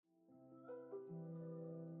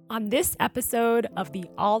on this episode of the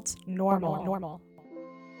Alt Normal.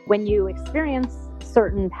 When you experience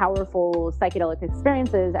certain powerful psychedelic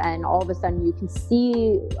experiences and all of a sudden you can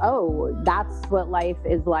see, oh, that's what life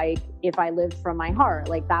is like if I lived from my heart.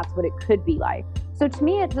 Like, that's what it could be like. So to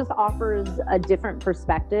me, it just offers a different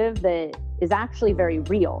perspective that is actually very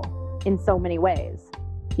real in so many ways.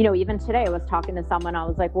 You know, even today I was talking to someone, I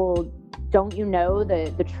was like, well, don't you know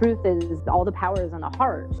that the truth is all the power is in the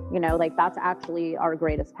heart? You know, like that's actually our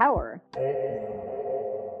greatest power.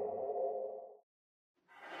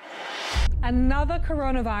 Another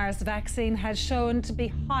coronavirus vaccine has shown to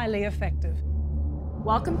be highly effective.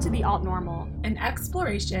 Welcome to the Alt Normal, an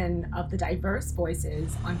exploration of the diverse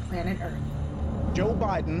voices on planet Earth. Joe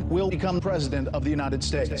Biden will become president of the United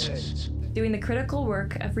States. Doing the critical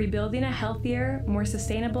work of rebuilding a healthier, more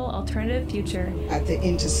sustainable alternative future at the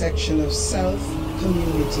intersection of self,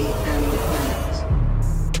 community, and the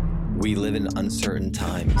planet. We live in uncertain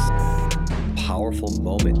times. Powerful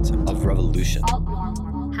moment of revolution. Alt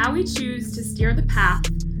Normal. How we choose to steer the path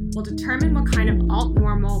will determine what kind of alt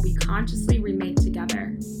normal we consciously remake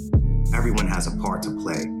together. Everyone has a part to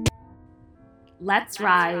play. Let's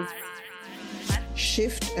rise.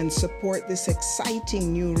 Shift and support this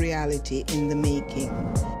exciting new reality in the making.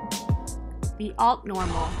 The Alt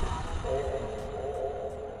Normal.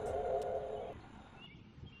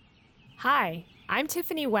 Hi, I'm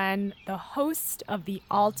Tiffany Wen, the host of The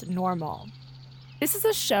Alt Normal. This is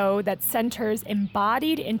a show that centers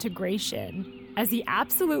embodied integration as the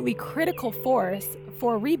absolutely critical force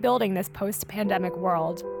for rebuilding this post-pandemic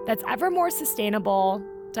world that's ever more sustainable,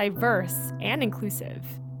 diverse, and inclusive.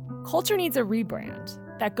 Culture needs a rebrand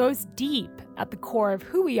that goes deep at the core of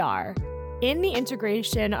who we are in the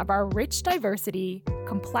integration of our rich diversity,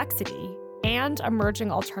 complexity, and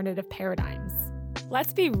emerging alternative paradigms.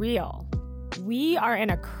 Let's be real. We are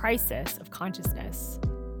in a crisis of consciousness,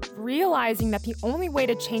 realizing that the only way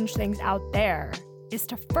to change things out there is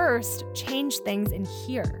to first change things in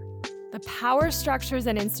here. The power structures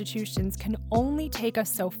and institutions can only take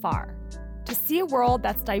us so far. To see a world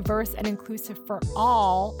that's diverse and inclusive for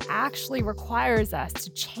all actually requires us to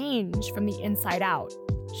change from the inside out,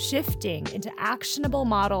 shifting into actionable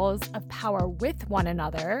models of power with one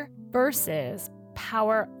another versus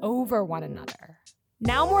power over one another.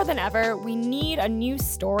 Now more than ever, we need a new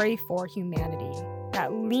story for humanity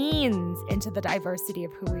that leans into the diversity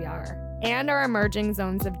of who we are and our emerging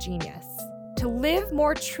zones of genius, to live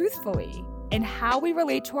more truthfully in how we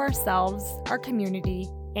relate to ourselves, our community,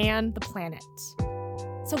 and the planet.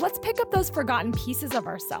 So let's pick up those forgotten pieces of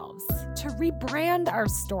ourselves to rebrand our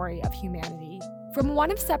story of humanity from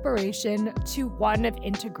one of separation to one of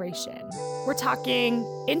integration. We're talking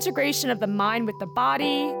integration of the mind with the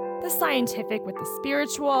body, the scientific with the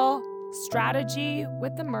spiritual, strategy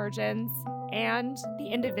with emergence, and the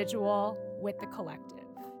individual with the collective.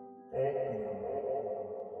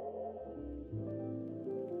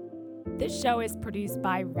 This show is produced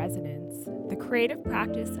by Resonance, the creative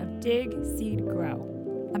practice of dig, seed,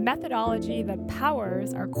 grow, a methodology that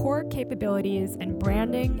powers our core capabilities in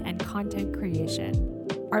branding and content creation.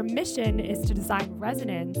 Our mission is to design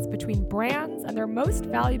resonance between brands and their most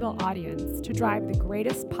valuable audience to drive the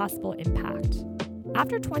greatest possible impact.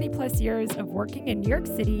 After 20 plus years of working in New York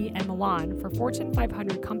City and Milan for Fortune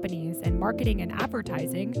 500 companies in marketing and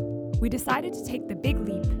advertising, we decided to take the big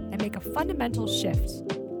leap and make a fundamental shift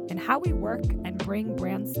in how we work and bring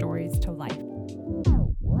brand stories to life.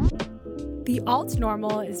 The Alt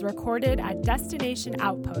Normal is recorded at Destination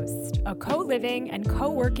Outpost, a co-living and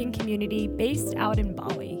co-working community based out in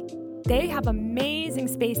Bali. They have amazing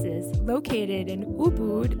spaces located in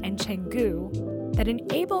Ubud and Canggu that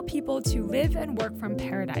enable people to live and work from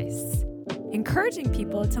paradise, encouraging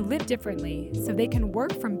people to live differently so they can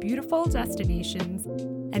work from beautiful destinations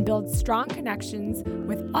and build strong connections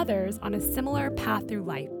with others on a similar path through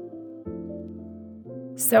life.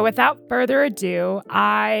 So without further ado,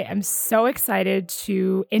 I am so excited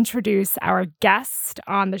to introduce our guest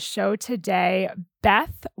on the show today,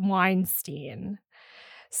 Beth Weinstein.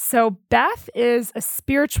 So Beth is a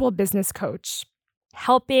spiritual business coach,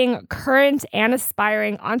 helping current and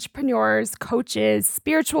aspiring entrepreneurs, coaches,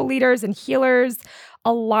 spiritual leaders, and healers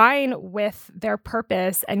align with their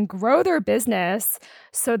purpose and grow their business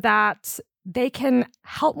so that they can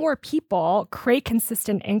help more people create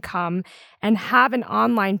consistent income and have an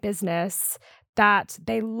online business that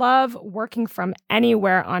they love working from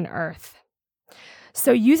anywhere on earth.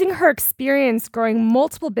 So using her experience growing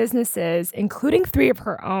multiple businesses, including 3 of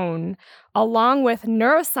her own, along with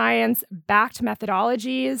neuroscience-backed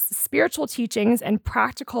methodologies, spiritual teachings, and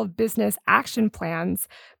practical business action plans,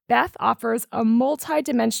 Beth offers a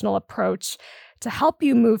multidimensional approach to help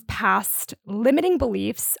you move past limiting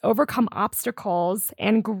beliefs, overcome obstacles,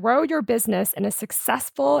 and grow your business in a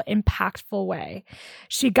successful, impactful way.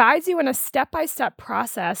 She guides you in a step-by-step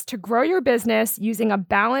process to grow your business using a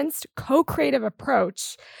balanced, co-creative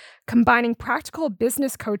approach, combining practical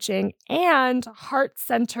business coaching and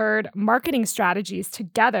heart-centered marketing strategies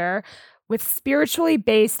together with spiritually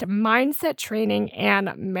based mindset training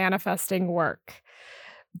and manifesting work.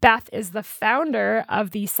 Beth is the founder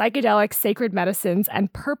of the Psychedelic Sacred Medicines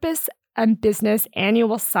and Purpose and Business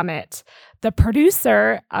Annual Summit, the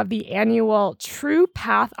producer of the annual True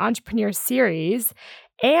Path Entrepreneur Series,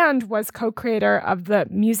 and was co-creator of the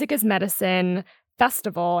Music is Medicine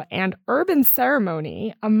Festival and Urban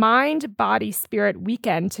Ceremony, a mind, body, spirit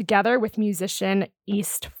weekend together with musician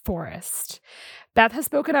East Forest. Beth has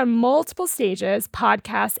spoken on multiple stages,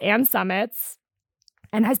 podcasts, and summits,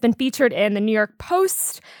 and has been featured in the New York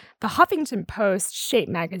Post, the Huffington Post, Shape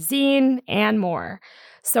Magazine, and more.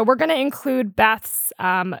 So we're going to include Beth's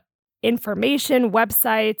information,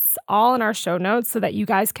 websites, all in our show notes so that you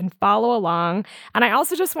guys can follow along. And I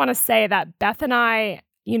also just want to say that Beth and I,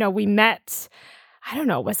 we met, I don't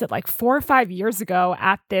know, was it like 4 or 5 years ago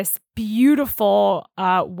at this beautiful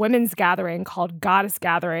women's gathering called Goddess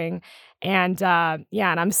Gathering. And and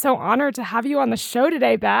I'm so honored to have you on the show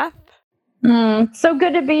today, Beth. So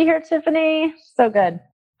good to be here, Tiffany. So good.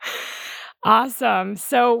 Awesome.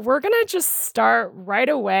 So we're going to just start right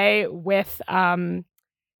away with, kind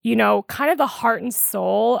of the heart and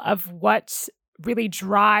soul of what really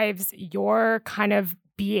drives your kind of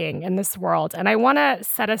being in this world. And I want to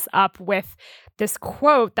set us up with this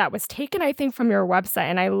quote that was taken, I think, from your website,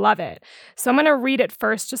 and I love it. So I'm going to read it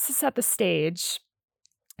first just to set the stage.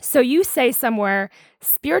 So you say somewhere,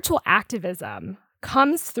 spiritual activism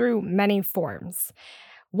comes through many forms,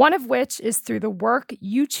 one of which is through the work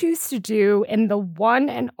you choose to do in the one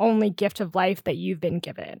and only gift of life that you've been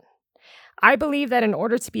given. I believe that in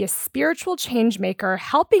order to be a spiritual change maker,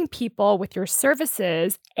 helping people with your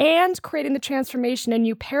services and creating the transformation and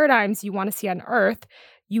new paradigms you want to see on earth,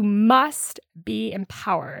 you must be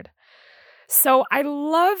empowered. So I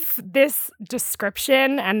love this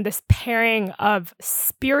description and this pairing of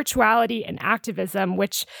spirituality and activism,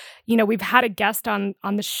 which, we've had a guest on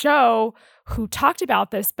the show who talked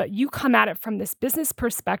about this, but you come at it from this business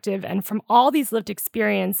perspective and from all these lived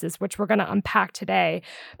experiences, which we're going to unpack today.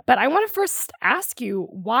 But I want to first ask you,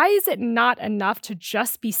 why is it not enough to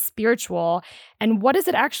just be spiritual? And what does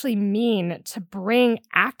it actually mean to bring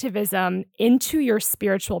activism into your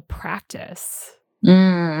spiritual practice?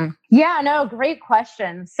 Yeah, no, great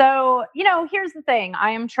question. So, here's the thing.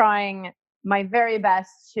 I am trying my very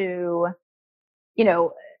best to,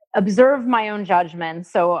 observe my own judgment.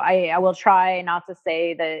 So I will try not to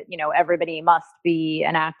say that, everybody must be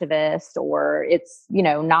an activist or it's,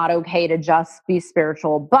 not okay to just be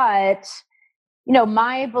spiritual. But,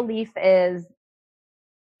 my belief is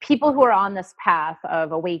people who are on this path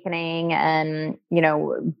of awakening and,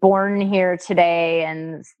 born here today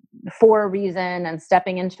and for a reason and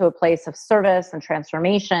stepping into a place of service and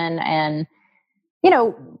transformation and,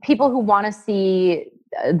 people who want to see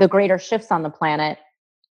the greater shifts on the planet,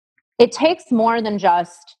 it takes more than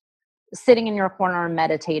just sitting in your corner and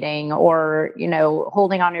meditating or,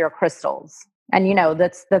 holding onto your crystals. And,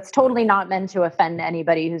 that's totally not meant to offend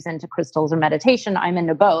anybody who's into crystals or meditation. I'm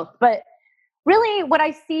into both. But really what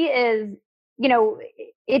I see is,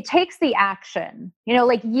 it takes the action,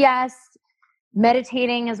 yes,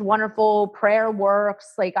 meditating is wonderful. Prayer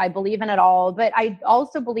works. I believe in it all, but I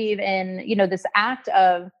also believe in, this act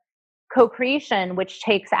of co-creation, which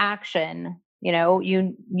takes action.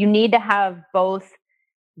 You need to have both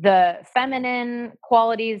the feminine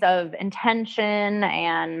qualities of intention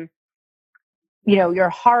and, your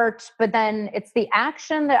heart, but then it's the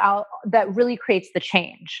action that really creates the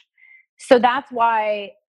change. So that's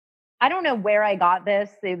why I don't know where I got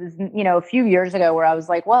this. It was, a few years ago where I was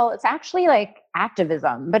like, well, it's actually like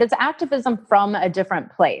activism, but it's activism from a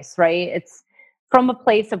different place, right? It's from a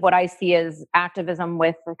place of what I see as activism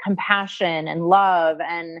with compassion and love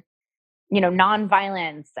and,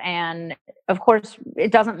 nonviolence. And of course,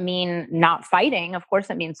 it doesn't mean not fighting. Of course,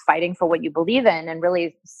 it means fighting for what you believe in and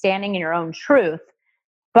really standing in your own truth.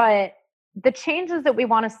 But the changes that we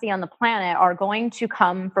want to see on the planet are going to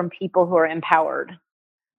come from people who are empowered.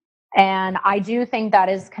 And I do think that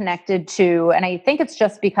is connected to, and I think it's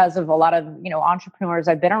just because of a lot of, entrepreneurs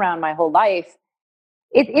I've been around my whole life.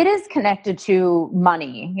 It is connected to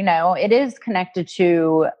money, it is connected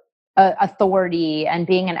to authority and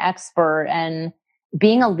being an expert and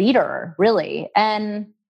being a leader, really. And,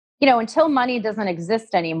 until money doesn't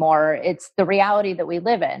exist anymore, it's the reality that we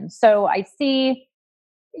live in. So I see,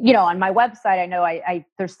 on my website, I know I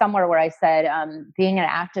there's somewhere where I said, being an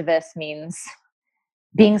activist means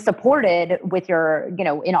being supported with your,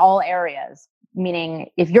 in all areas. Meaning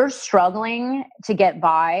if you're struggling to get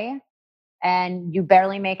by and you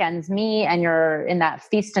barely make ends meet and you're in that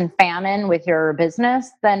feast and famine with your business,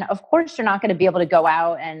 then of course you're not going to be able to go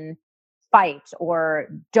out and fight or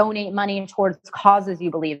donate money towards causes you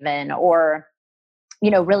believe in, or,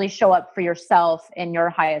 really show up for yourself in your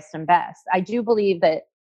highest and best. I do believe that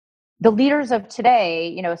the leaders of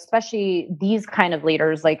today, especially these kind of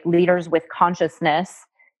leaders, like leaders with consciousness,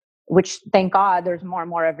 which thank God there's more and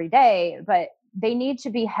more every day, but they need to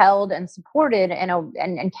be held and supported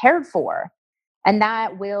and cared for. And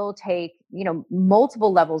that will take,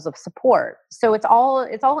 multiple levels of support. So it's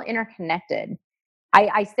all interconnected.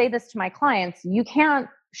 I say this to my clients: you can't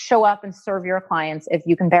show up and serve your clients if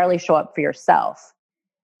you can barely show up for yourself.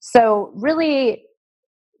 So really,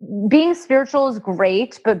 being spiritual is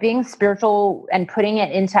great, but being spiritual and putting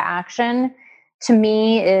it into action, to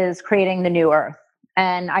me, is creating the new earth.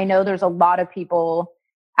 And I know there's a lot of people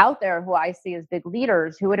out there who I see as big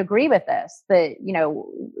leaders who would agree with this, that,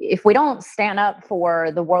 if we don't stand up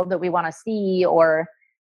for the world that we want to see, or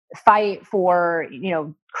fight for,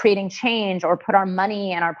 creating change, or put our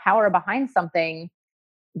money and our power behind something,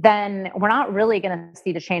 then we're not really going to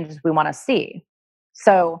see the changes we want to see.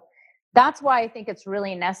 So that's why I think it's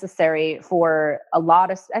really necessary for a lot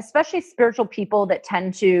of, especially spiritual people that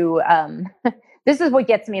tend to, this is what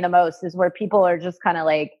gets me the most, is where people are just kind of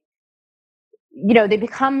like, they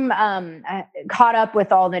become caught up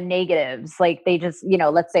with all the negatives. Like they just,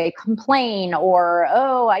 let's say complain, or,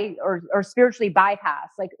 or spiritually bypass.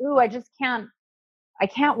 Like, ooh, I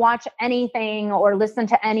can't watch anything or listen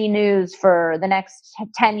to any news for the next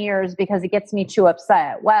 10 years because it gets me too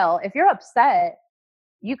upset. Well, if you're upset,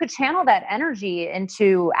 you could channel that energy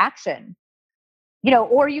into action,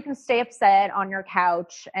 or you can stay upset on your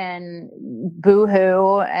couch and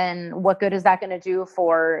boo-hoo. And what good is that going to do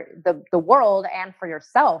for the world and for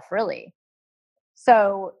yourself, really?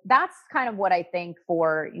 So that's kind of what I think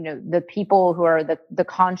for, the people who are the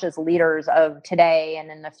conscious leaders of today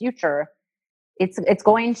and in the future. It's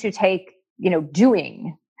going to take,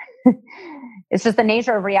 doing. It's just the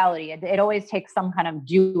nature of reality. It always takes some kind of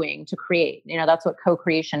doing to create. That's what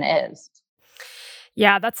co-creation is.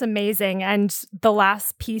 Yeah, that's amazing. And the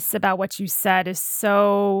last piece about what you said is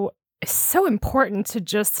so important, to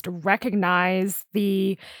just recognize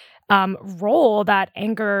the role that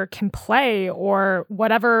anger can play, or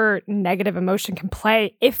whatever negative emotion can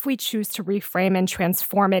play, if we choose to reframe and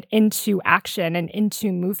transform it into action and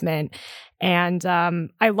into movement. And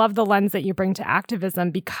I love the lens that you bring to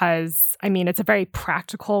activism, because, it's a very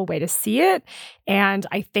practical way to see it. And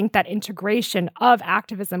I think that integration of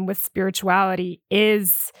activism with spirituality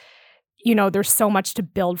is, there's so much to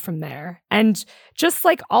build from there. And just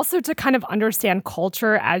like also to kind of understand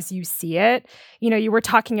culture as you see it, you were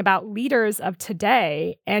talking about leaders of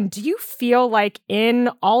today. And do you feel like in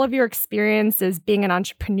all of your experiences being an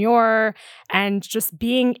entrepreneur and just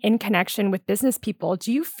being in connection with business people,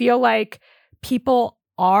 do you feel like people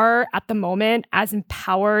are at the moment as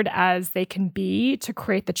empowered as they can be to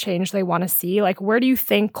create the change they want to see? Like, where do you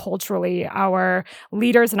think culturally our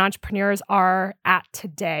leaders and entrepreneurs are at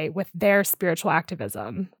today with their spiritual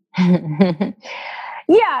activism?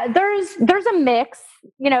 Yeah, there's a mix.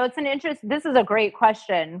 This is a great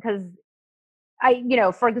question, because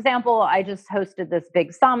for example, I just hosted this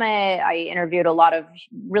big summit. I interviewed a lot of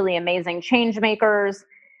really amazing change makers.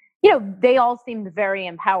 They all seemed very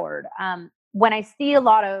empowered. When I see a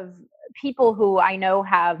lot of people who I know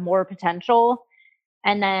have more potential,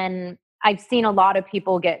 and then I've seen a lot of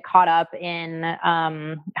people get caught up in,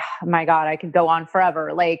 my God, I could go on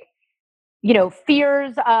forever. Like,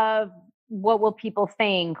 fears of what will people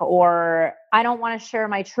think, or I don't want to share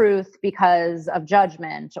my truth because of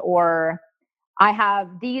judgment, or I have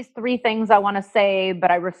these 3 things I want to say,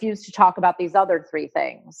 but I refuse to talk about these other 3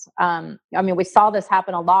 things. We saw this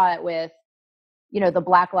happen a lot with, the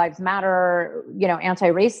Black Lives Matter,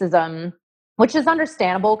 anti-racism, which is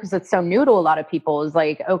understandable because it's so new to a lot of people. Is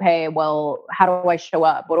like, okay, well, how do I show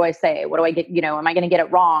up? What do I say? What do I get? Am I going to get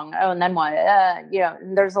it wrong? Oh, and then what?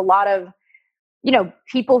 And there's a lot of,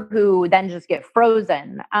 people who then just get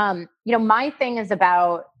frozen. My thing is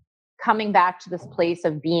about coming back to this place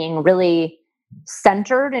of being really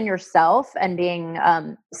centered in yourself and being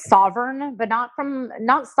sovereign, but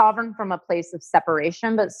not sovereign from a place of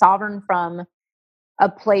separation, but sovereign from a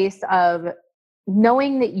place of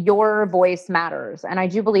knowing that your voice matters. And I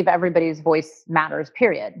do believe everybody's voice matters,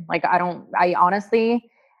 period. Like I honestly,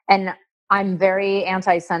 and I'm very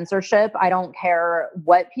anti-censorship. I don't care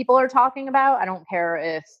what people are talking about. I don't care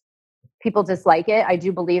if people dislike it. I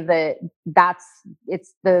do believe that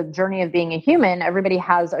it's the journey of being a human. Everybody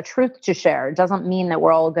has a truth to share. It doesn't mean that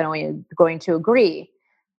we're all going to agree.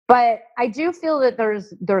 But I do feel that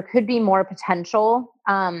there could be more potential.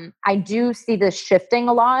 I do see this shifting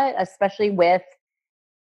a lot, especially with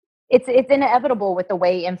it's inevitable with the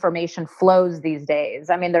way information flows these days.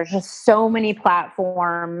 I mean, there's just so many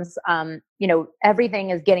platforms. Everything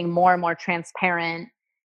is getting more and more transparent.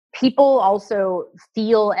 People also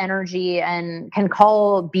feel energy and can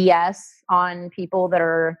call BS on people that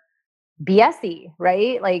are BSy,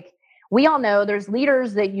 right? Like, we all know there's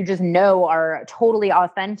leaders that you just know are totally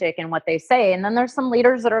authentic in what they say. And then there's some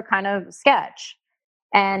leaders that are kind of sketch.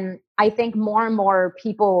 And I think more and more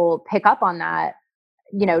people pick up on that,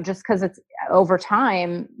 just because it's over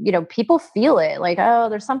time, people feel it like, oh,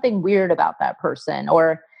 there's something weird about that person,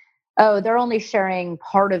 or, oh, they're only sharing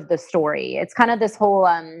part of the story. It's kind of this whole,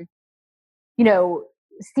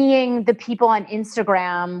 seeing the people on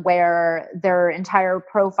Instagram where their entire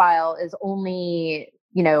profile is only,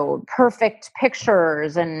 perfect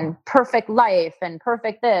pictures and perfect life and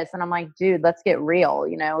perfect this. And I'm like, dude, let's get real.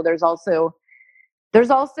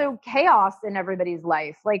 There's also chaos in everybody's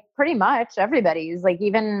life. Like, pretty much everybody's, like,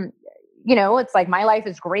 even, it's like, my life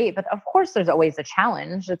is great, but of course there's always a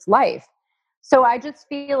challenge. It's life. So I just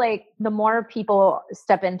feel like the more people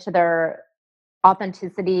step into their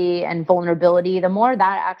authenticity and vulnerability, the more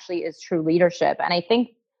that actually is true leadership. And I think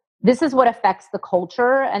this is what affects the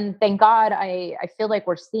culture. And thank God, I feel like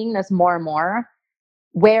we're seeing this more and more,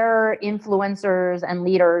 where influencers and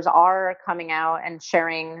leaders are coming out and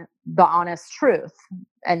sharing the honest truth.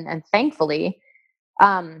 And thankfully,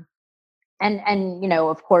 and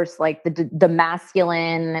of course, like the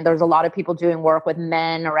masculine, there's a lot of people doing work with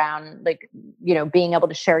men around, like, being able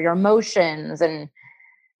to share your emotions, and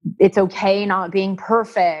it's okay not being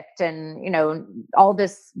perfect, and all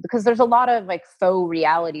this, because there's a lot of like faux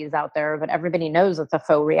realities out there, but everybody knows it's a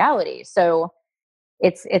faux reality. So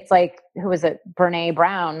it's like, who was it, Brene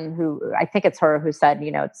Brown, who, I think it's her, who said,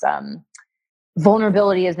 it's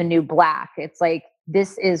vulnerability is the new black. It's like,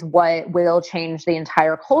 this is what will change the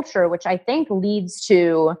entire culture, which I think leads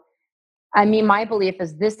to, my belief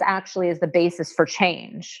is this actually is the basis for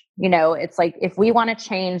change. It's like, if we want to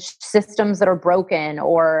change systems that are broken,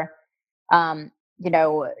 or,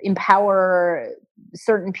 empower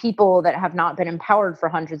certain people that have not been empowered for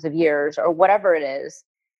hundreds of years, or whatever it is,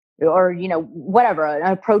 or, whatever, an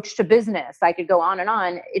approach to business, I could go on and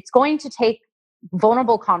on. It's going to take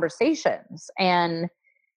vulnerable conversations and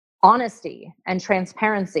honesty and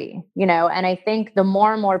transparency, and I think the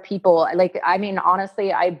more and more people,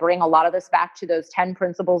 honestly, I bring a lot of this back to those 10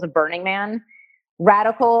 principles of Burning Man,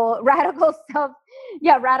 radical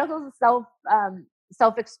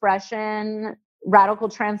self-expression, radical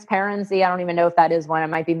transparency. I don't even know if that is one. I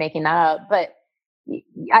might be making that up, but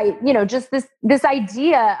just this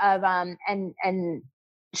idea of, and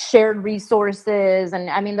shared resources. And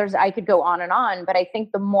I could go on and on, but I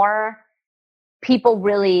think the more people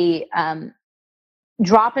really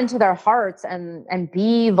drop into their hearts and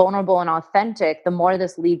be vulnerable and authentic, the more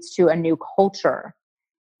this leads to a new culture,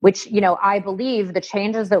 which, I believe the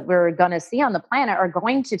changes that we're going to see on the planet are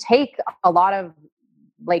going to take a lot of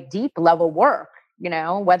like deep level work,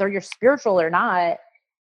 whether you're spiritual or not.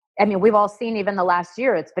 We've all seen, even the last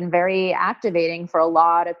year, it's been very activating for a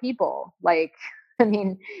lot of people. Like,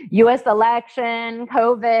 US election,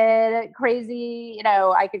 COVID, crazy,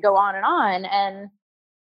 I could go on. And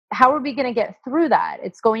how are we going to get through that?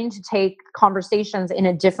 It's going to take conversations in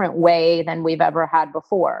a different way than we've ever had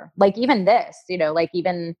before. Like, even this, like,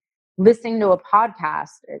 even listening to a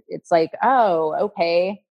podcast, it's like, oh,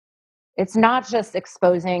 okay. It's not just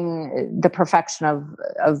exposing the perfection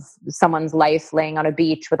of someone's life laying on a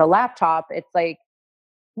beach with a laptop. It's like,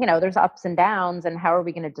 there's ups and downs, and how are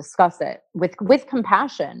we going to discuss it with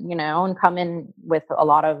compassion, and come in with a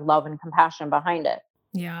lot of love and compassion behind it.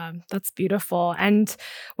 Yeah, that's beautiful. And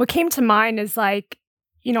what came to mind is like,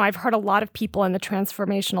 I've heard a lot of people in the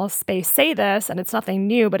transformational space say this, and it's nothing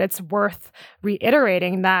new, but it's worth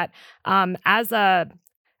reiterating that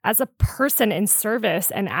as a person in service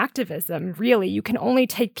and activism, really, you can only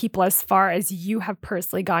take people as far as you have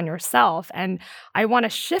personally gone yourself. And I want to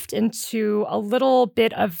shift into a little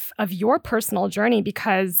bit of your personal journey,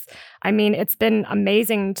 because it's been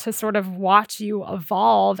amazing to sort of watch you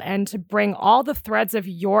evolve and to bring all the threads of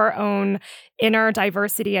your own inner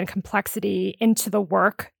diversity and complexity into the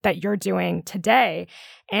work that you're doing today.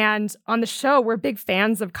 And on the show, we're big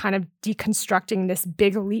fans of kind of deconstructing this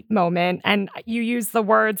big leap moment. And you use the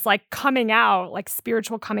words towards like coming out, like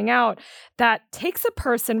spiritual coming out, that takes a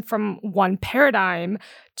person from one paradigm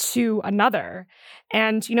to another.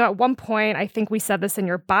 And, at one point, I think we said this in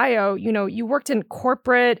your bio, you worked in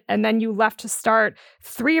corporate and then you left to start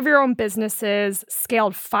 3 of your own businesses,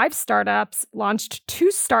 scaled 5 startups, launched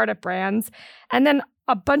 2 startup brands, and then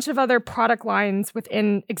a bunch of other product lines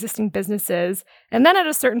within existing businesses. And then at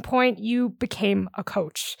a certain point, you became a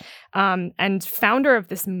coach and founder of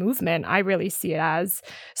this movement, I really see it as.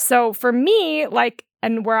 So for me,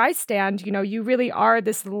 and where I stand, you really are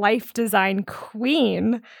this life design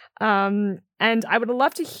queen. And I would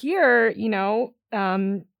love to hear,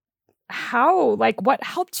 what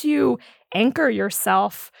helped you anchor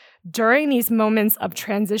yourself during these moments of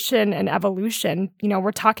transition and evolution.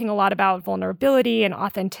 We're talking a lot about vulnerability and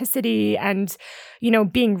authenticity and,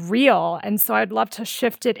 being real. And so I'd love to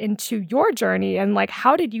shift it into your journey and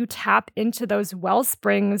how did you tap into those well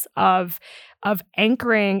springs of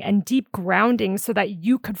anchoring and deep grounding so that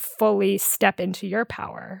you could fully step into your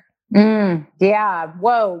power? Yeah.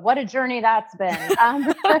 Whoa, what a journey that's been.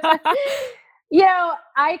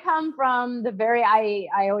 I come from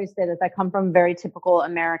I always say this, I come from a very typical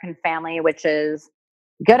American family, which is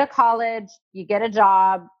go to college, you get a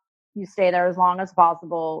job, you stay there as long as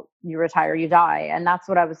possible, you retire, you die. And that's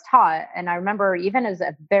what I was taught. And I remember even as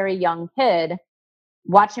a very young kid,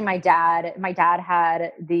 watching my dad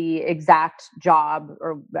had the exact job,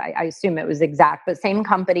 or I assume it was exact, but same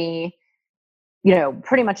company,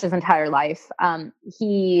 pretty much his entire life.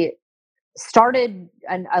 He started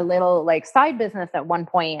a little side business at one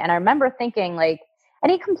point, and I remember thinking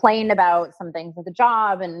and he complained about some things at the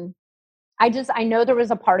job, and I know there was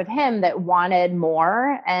a part of him that wanted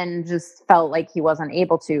more and just felt like he wasn't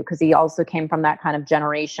able to, because he also came from that kind of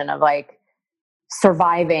generation of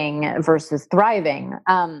surviving versus thriving.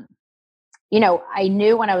 I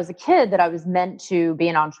knew when I was a kid that I was meant to be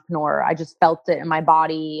an entrepreneur. I just felt it in my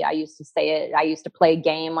body. I used to say it. I used to play a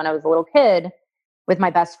game when I was a little kid with my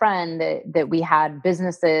best friend that we had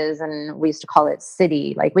businesses, and we used to call it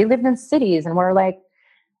city. We lived in cities and we're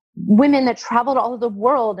women that traveled all over the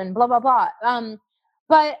world and blah, blah, blah.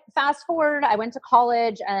 But fast forward, I went to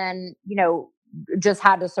college and, just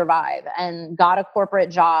had to survive and got a corporate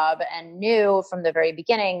job and knew from the very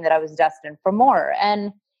beginning that I was destined for more.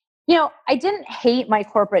 And, I didn't hate my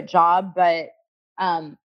corporate job, but,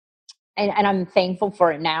 and I'm thankful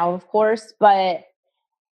for it now, of course, but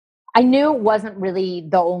I knew it wasn't really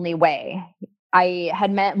the only way. I had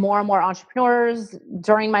met more and more entrepreneurs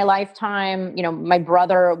during my lifetime. My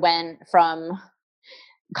brother went from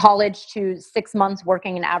college to 6 months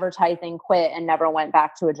working in advertising, quit, and never went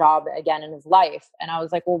back to a job again in his life. And I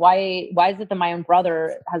was like, well, why is it that my own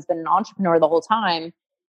brother has been an entrepreneur the whole time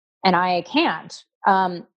and I can't?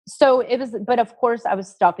 So it was, but of course I was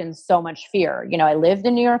stuck in so much fear. I lived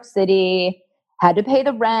in New York City, had to pay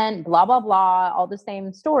the rent, blah, blah, blah, all the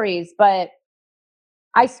same stories. But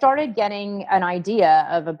I started getting an idea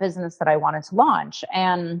of a business that I wanted to launch.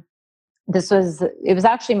 And it was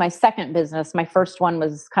actually my second business. My first one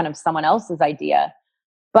was kind of someone else's idea.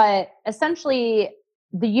 But essentially,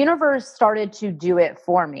 the universe started to do it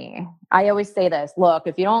for me. I always say this, look,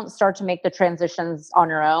 if you don't start to make the transitions on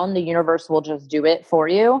your own, the universe will just do it for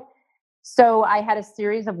you. So I had a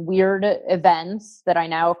series of weird events that I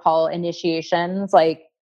now call initiations.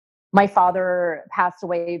 My father passed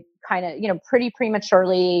away kind of, pretty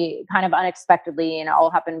prematurely, kind of unexpectedly, and it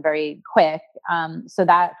all happened very quick. So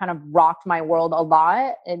that kind of rocked my world a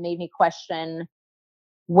lot. It made me question,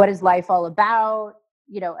 what is life all about?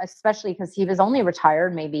 Especially because he was only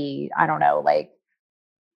retired maybe, I don't know,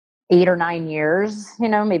 8 or 9 years,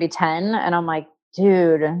 maybe 10. And I'm like,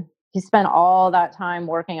 dude, he spent all that time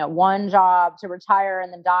working at one job to retire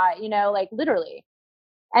and then die, literally.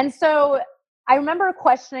 And so I remember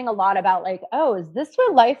questioning a lot about oh, is this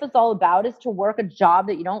what life is all about? Is to work a job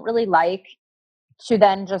that you don't really like, to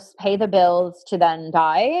then just pay the bills, to then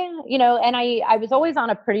die, and I was always on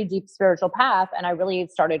a pretty deep spiritual path. And I really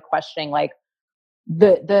started questioning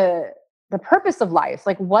the purpose of life.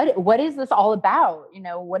 What is this all about?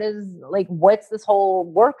 What's this whole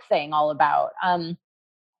work thing all about?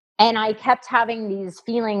 And I kept having these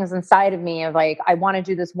feelings inside of me of I want to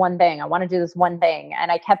do this one thing. I want to do this one thing.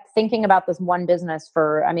 And I kept thinking about this one business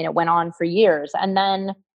it went on for years. And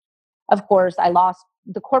then, of course, I lost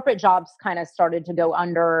the corporate jobs, kind of started to go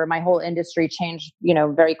under. My whole industry changed,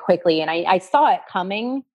 very quickly. And I saw it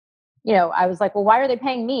coming. I was like, well, why are they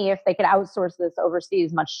paying me if they could outsource this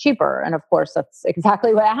overseas much cheaper? And of course, that's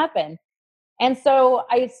exactly what happened. And so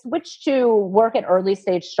I switched to work at early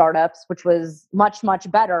stage startups, which was much,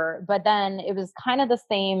 much better. But then it was kind of the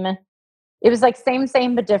same. It was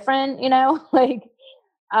same, but different,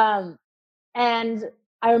 And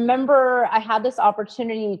I remember I had this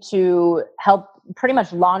opportunity to help pretty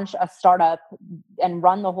much launch a startup and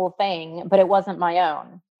run the whole thing, but it wasn't my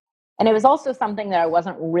own. And it was also something that I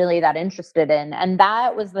wasn't really that interested in. And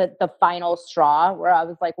that was the final straw where I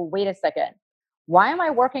was like, well, wait a second. Why am I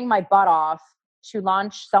working my butt off to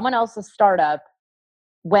launch someone else's startup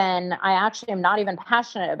when I actually am not even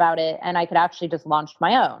passionate about it and I could actually just launch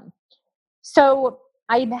my own? So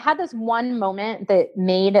I had this one moment that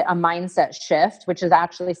made a mindset shift, which is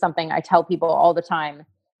actually something I tell people all the time.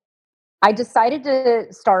 I decided to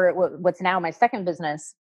start what's now my second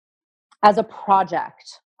business as a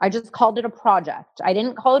project. I just called it a project. I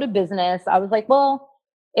didn't call it a business. I was like, well,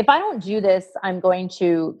 if I don't do this, I'm going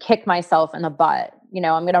to kick myself in the butt.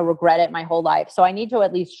 I'm going to regret it my whole life. So I need to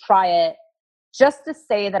at least try it just to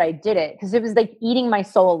say that I did it, because it was like eating my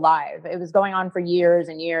soul alive. It was going on for years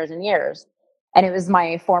and years and years. And it was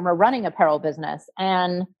my former running apparel business.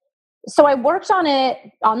 And so I worked on it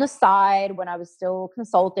on the side when I was still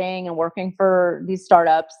consulting and working for these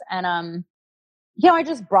startups. And, I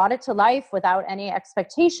just brought it to life without any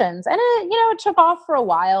expectations. And it took off for a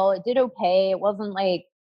while. It did okay. It wasn't like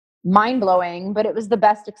mind blowing, but it was the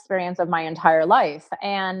best experience of my entire life.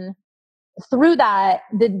 And through that,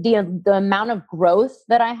 the amount of growth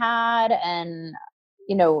that I had and,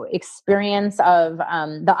 experience of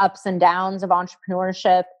the ups and downs of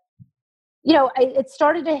entrepreneurship, it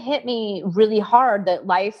started to hit me really hard that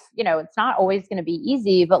life, it's not always going to be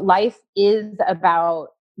easy, but life is about,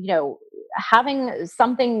 having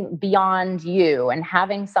something beyond you and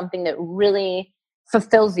having something that really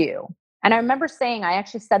fulfills you. And I remember I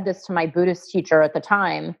actually said this to my Buddhist teacher at the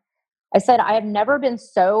time. I said, I have never been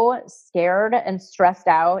so scared and stressed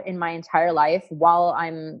out in my entire life while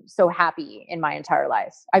I'm so happy in my entire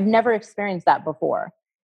life. I've never experienced that before,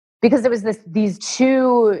 because it was these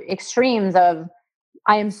two extremes of,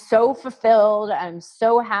 I am so fulfilled, I'm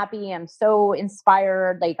so happy, I'm so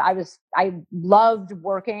inspired. Like I loved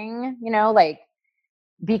working,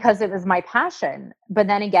 because it was my passion. But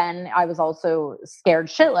then again, I was also scared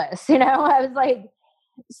shitless, I was like,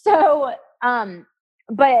 so,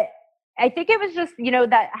 but I think it was just,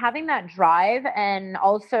 that having that drive and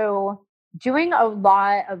also doing a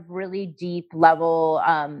lot of really deep level,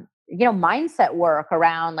 mindset work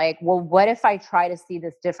around like, well, what if I try to see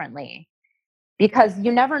this differently? Because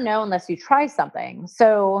you never know unless you try something.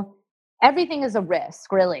 So everything is a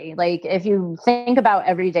risk, really. Like if you think about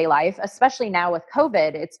everyday life, especially now with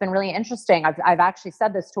COVID, it's been really interesting. I've actually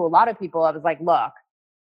said this to a lot of people. I was like, look,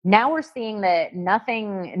 now we're seeing that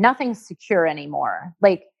nothing's secure anymore.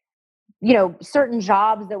 Like, certain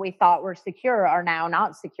jobs that we thought were secure are now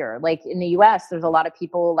not secure. Like in the US, there's a lot of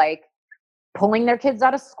people like pulling their kids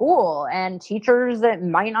out of school, and teachers that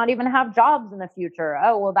might not even have jobs in the future.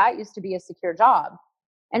 Oh, well, that used to be a secure job.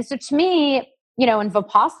 And so to me, in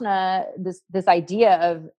Vipassana, this idea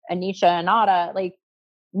of anicca anatta, like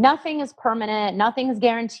nothing is permanent, nothing is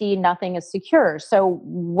guaranteed, nothing is secure. So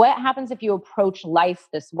what happens if you approach life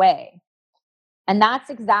this way? And that's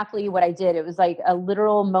exactly what I did. It was like a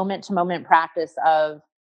literal moment to moment practice of,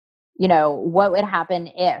 what would happen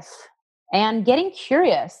if, and getting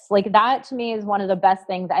curious. Like that to me is one of the best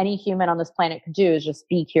things any human on this planet could do, is just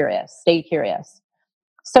be curious, stay curious.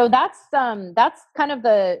 So that's kind of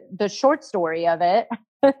the short story of it.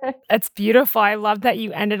 It's beautiful. I love that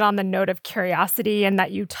you ended on the note of curiosity and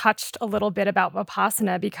that you touched a little bit about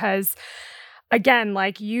Vipassana, because again,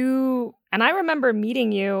 like you, and I remember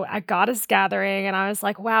meeting you at Goddess Gathering, and I was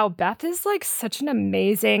like, wow, Beth is like such an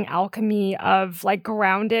amazing alchemy of like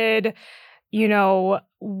grounded,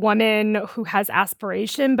 woman who has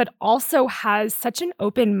aspiration, but also has such an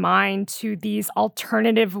open mind to these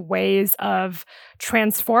alternative ways of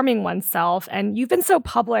transforming oneself. And you've been so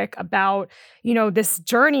public about, this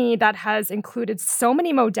journey that has included so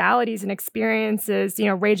many modalities and experiences,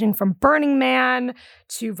 ranging from Burning Man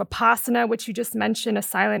to Vipassana, which you just mentioned, a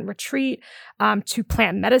silent retreat, to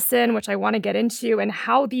plant medicine, which I want to get into, and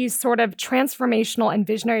how these sort of transformational and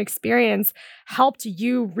visionary experience helped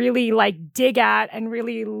you really like dig at and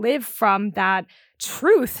really live from that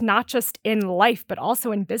truth, not just in life, but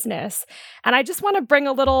also in business. And I just want to bring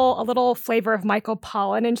a little flavor of Michael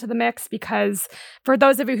Pollan into the mix, because for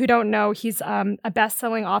those of you who don't know, he's a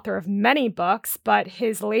best-selling author of many books, but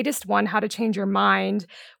his latest one, How to Change Your Mind,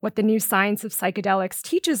 What the New Science of Psychedelics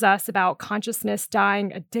Teaches Us About Consciousness,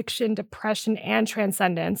 Dying, Addiction, Depression, and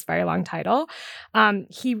Transcendence, very long title.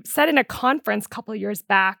 He said in a conference a couple of years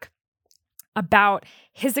back about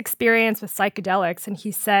his experience with psychedelics, and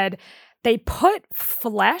he said, they put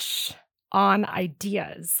flesh on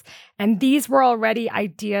ideas. And these were already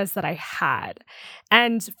ideas that I had.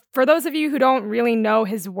 And for those of you who don't really know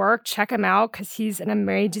his work, check him out because he's an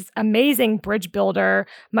amazing bridge builder,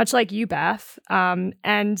 much like you, Beth.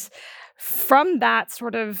 And from that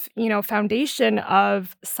sort of, foundation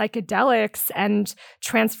of psychedelics and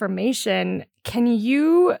transformation, can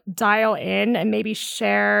you dial in and maybe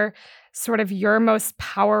share sort of your most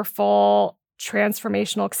powerful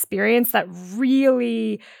transformational experience that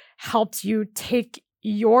really helped you take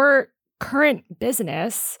your current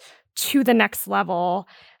business to the next level,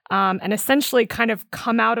 and essentially kind of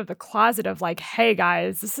come out of the closet of like, hey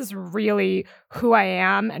guys, this is really who I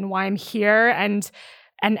am and why I'm here and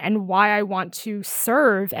why I want to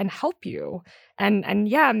serve and help you. And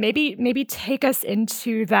yeah, maybe take us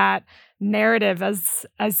into that narrative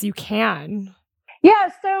as you can. Yeah,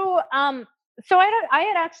 so I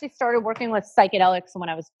had actually started working with psychedelics when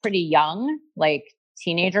I was pretty young, like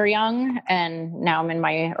teenager young, and now I'm in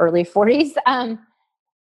my early 40s.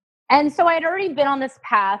 And so I'd already been on this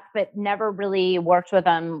path, but never really worked with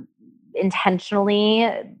them intentionally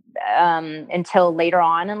until later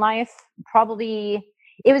on in life. Probably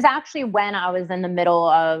it was actually when I was in the middle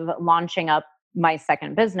of launching up my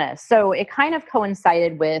second business. So it kind of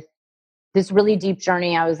coincided with this really deep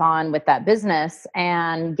journey I was on with that business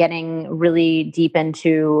and getting really deep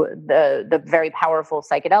into the very powerful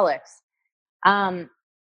psychedelics.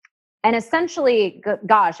 And essentially,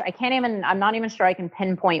 gosh, I'm not even sure I can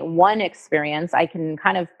pinpoint one experience. I can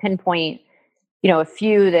kind of pinpoint, a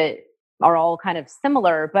few that are all kind of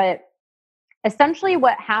similar, but essentially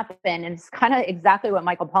what happened, and it's kind of exactly what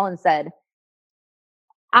Michael Pollan said.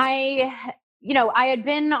 I had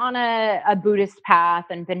been on a Buddhist path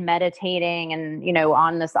and been meditating and,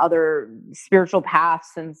 on this other spiritual path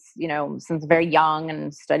since very young,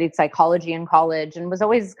 and studied psychology in college and was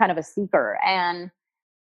always kind of a seeker. And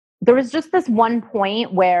there was just this one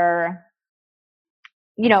point where,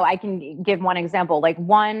 I can give one example, like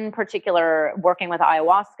one particular working with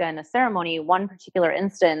ayahuasca in a ceremony, one particular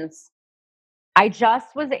instance, I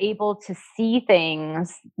just was able to see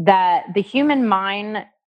things that the human mind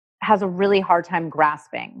has a really hard time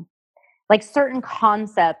grasping. Like certain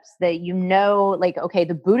concepts that, like, okay,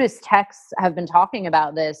 the Buddhist texts have been talking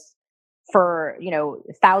about this for,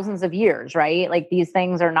 thousands of years, right? Like these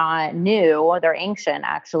things are not new, they're ancient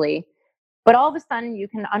actually. But all of a sudden you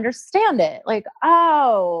can understand it. Like,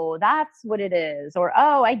 oh, that's what it is. Or,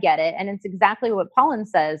 oh, I get it. And it's exactly what Pollan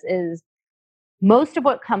says is most of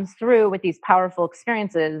what comes through with these powerful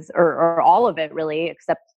experiences, or all of it really,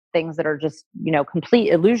 except things that are just, complete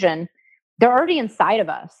illusion, they're already inside of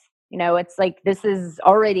us. It's like, this is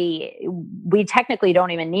already, we technically don't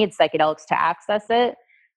even need psychedelics to access it,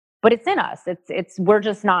 but it's in us. We're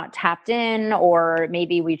just not tapped in, or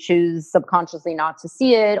maybe we choose subconsciously not to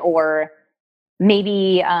see it, or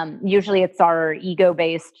maybe usually it's our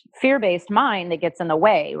ego-based, fear-based mind that gets in the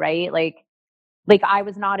way, right? Like I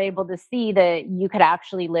was not able to see that you could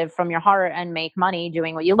actually live from your heart and make money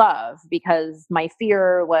doing what you love, because my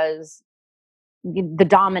fear was the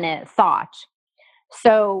dominant thought.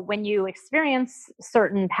 So when you experience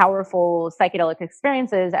certain powerful psychedelic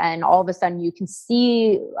experiences and all of a sudden you can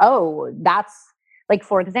see, oh, that's like,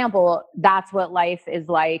 for example, that's what life is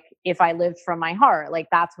like if I lived from my heart. Like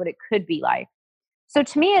that's what it could be like. So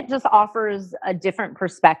to me, it just offers a different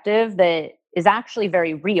perspective that is actually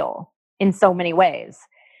very real in so many ways.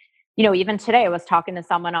 Even today I was talking to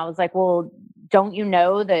someone, I was like, well, don't you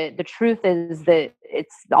know that the truth is that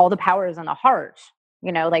it's all the power is in the heart,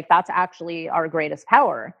 like that's actually our greatest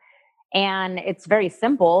power. And it's very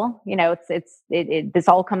simple, this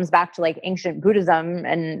all comes back to like ancient Buddhism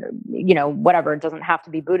and, whatever, it doesn't have to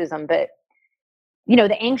be Buddhism, but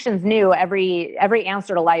the ancients knew every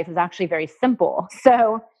answer to life is actually very simple.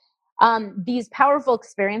 So these powerful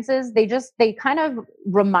experiences, they kind of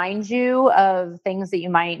remind you of things that you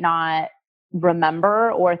might not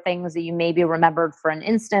remember, or things that you maybe remembered for an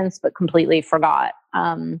instance but completely forgot,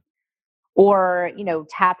 or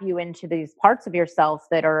tap you into these parts of yourself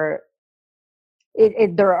that are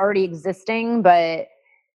they're already existing, but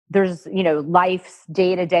there's life's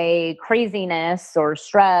day-to-day craziness or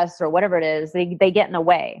stress or whatever it is, they get in the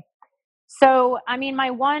way. So, I mean, I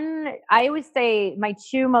always say my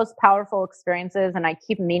two most powerful experiences, and I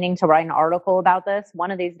keep meaning to write an article about this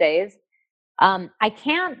one of these days.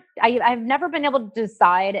 I've never been able to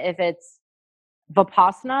decide if it's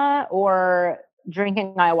Vipassana or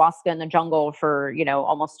drinking ayahuasca in the jungle for,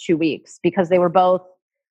 almost 2 weeks, because they were both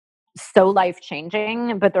so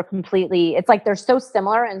life-changing, but it's like they're so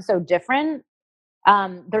similar and so different.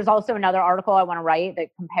 There's also another article I want to write that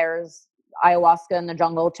compares ayahuasca in the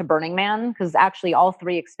jungle to Burning Man, because actually all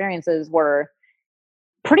three experiences were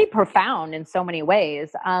pretty profound in so many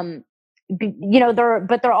ways.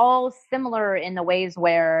 They're all similar in the ways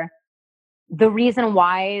where the reason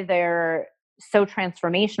why they're so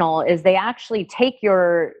transformational is they actually take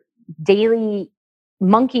your daily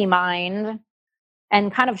monkey mind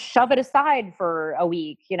and kind of shove it aside for a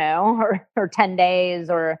week, or 10 days,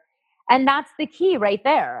 and that's the key right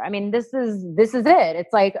there. I mean, this is it.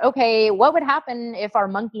 It's like, okay, what would happen if our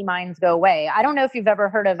monkey minds go away? I don't know if you've ever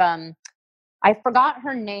heard of, I forgot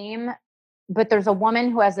her name, but there's a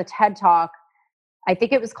woman who has a TED Talk. I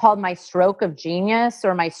think it was called My Stroke of Genius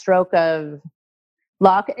or My Stroke of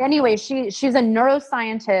Luck. Anyway, she's a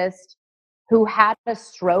neuroscientist who had a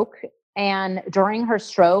stroke, and during her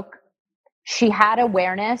stroke, she had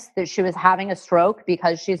awareness that she was having a stroke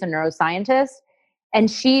because she's a neuroscientist.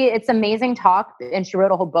 And it's amazing talk, and she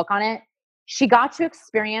wrote a whole book on it. She got to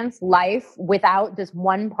experience life without this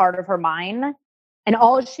one part of her mind. And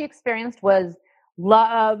all she experienced was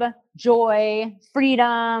love, joy,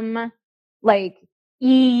 freedom, like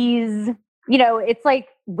ease. It's like,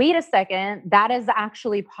 wait a second, that is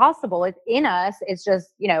actually possible. It's in us. It's just,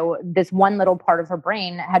 this one little part of her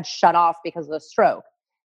brain had shut off because of the stroke.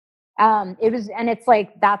 It's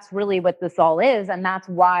like, that's really what this all is. And that's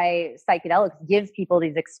why psychedelics give people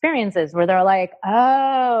these experiences where they're like,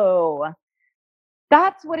 oh,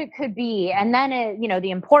 that's what it could be. And then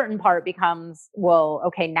the important part becomes, well,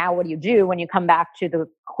 okay, now what do you do when you come back to the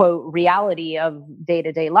quote reality of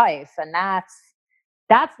day-to-day life? And that's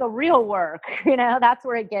the real work. That's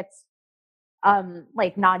where it gets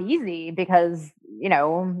not easy, because you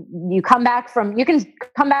can come back from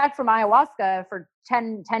ayahuasca for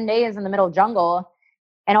 10 days in the middle of jungle,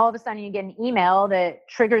 and all of a sudden you get an email that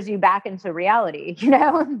triggers you back into reality,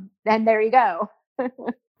 and there you go.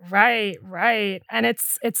 Right. And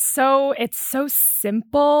it's so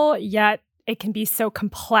simple, yet it can be so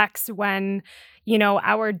complex when,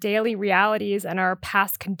 our daily realities and our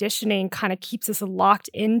past conditioning kind of keeps us locked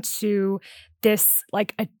into this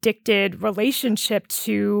like addicted relationship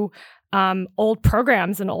to old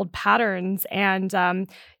programs and old patterns. And,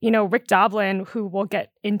 Rick Doblin, who we'll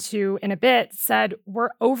get into in a bit, said we're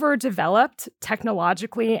overdeveloped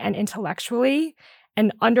technologically and intellectually,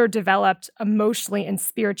 and underdeveloped emotionally and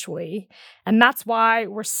spiritually. And that's why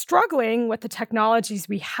we're struggling with the technologies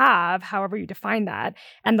we have, however you define that,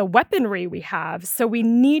 and the weaponry we have. So we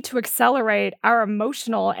need to accelerate our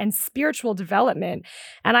emotional and spiritual development.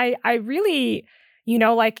 And I really,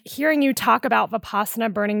 hearing you talk about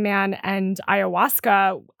Vipassana, Burning Man, and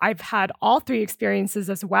ayahuasca, I've had all three experiences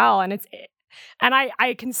as well. And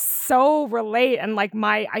I can so relate, and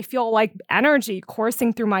I feel like energy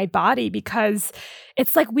coursing through my body, because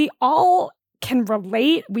it's like we all can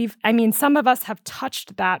relate. Some of us have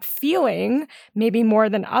touched that feeling, maybe more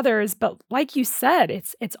than others, but like you said,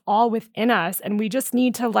 it's all within us, and we just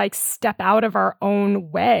need to step out of our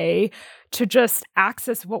own way to just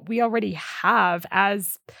access what we already have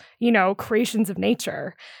as, creations of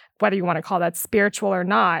nature, whether you want to call that spiritual or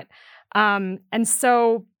not. And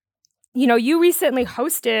so, you recently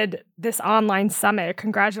hosted this online summit.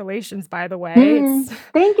 Congratulations, by the way.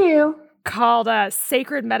 Thank you. Called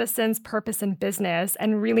Sacred Medicines, Purpose, and Business,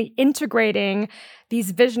 and really integrating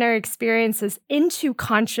these visionary experiences into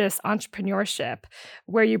conscious entrepreneurship,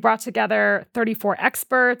 where you brought together 34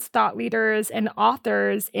 experts, thought leaders, and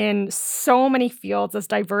authors in so many fields as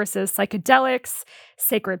diverse as psychedelics,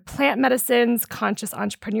 sacred plant medicines, conscious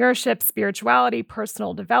entrepreneurship, spirituality,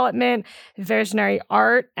 personal development, visionary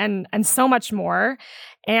art, and so much more.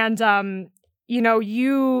 And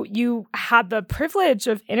you had the privilege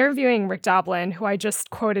of interviewing Rick Doblin, who I just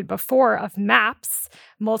quoted before, of MAPS,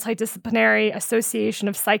 Multidisciplinary Association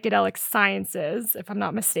of Psychedelic Sciences, if I'm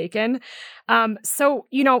not mistaken. So,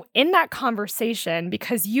 in that conversation,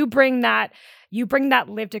 because you bring that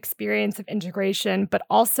lived experience of integration, but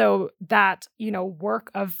also that,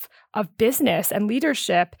 work of business and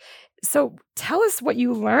leadership. So tell us what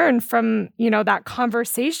you learned from, that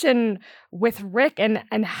conversation with Rick,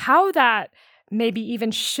 and how that maybe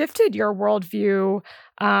even shifted your worldview,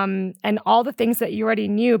 and all the things that you already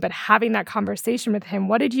knew, but having that conversation with him,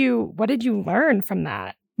 what did you learn from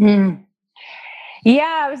that?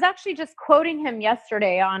 Yeah, I was actually just quoting him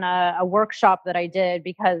yesterday on a workshop that I did,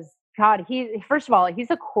 because God, first of all, he's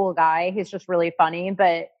a cool guy. He's just really funny,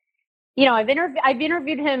 but I've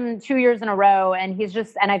interviewed him 2 years in a row, and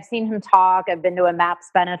and I've seen him talk. I've been to a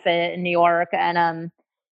MAPS benefit in New York, and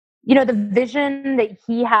the vision that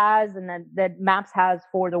he has and that MAPS has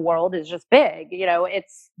for the world is just big.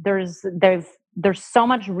 There's so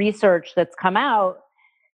much research that's come out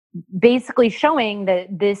basically showing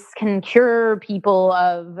that this can cure people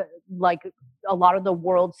of like a lot of the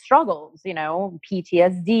world's struggles,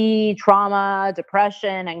 PTSD, trauma,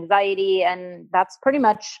 depression, anxiety, and that's pretty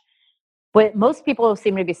much what most people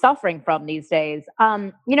seem to be suffering from these days.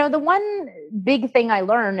 The one big thing I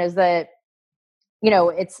learned is that,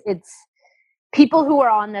 it's people who are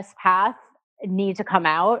on this path need to come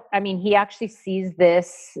out. I mean, he actually sees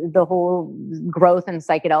the whole growth in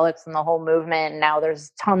psychedelics and the whole movement. Now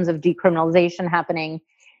there's tons of decriminalization happening.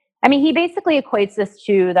 I mean, he basically equates this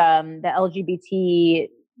to the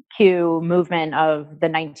LGBTQ movement of the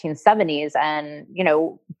 1970s. And,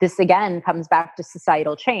 this again comes back to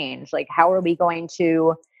societal change. Like, how are we going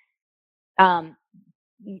to,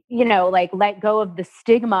 let go of the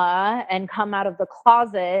stigma and come out of the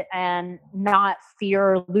closet and not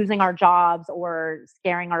fear losing our jobs or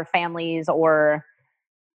scaring our families or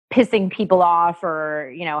pissing people off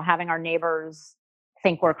or, having our neighbors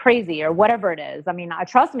think we're crazy or whatever it is. I mean,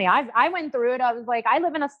 trust me, I went through it. I was like, I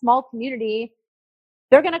live in a small community.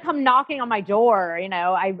 They're going to come knocking on my door.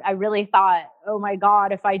 I really thought, oh my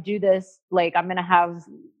God, if I do this, like I'm going to have,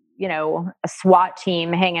 a SWAT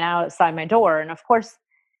team hanging out outside my door. And of course,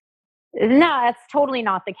 no, that's totally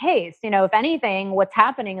not the case. If anything, what's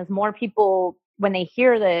happening is more people, when they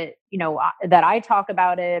hear that, that I talk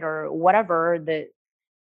about it or whatever, that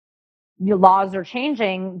the laws are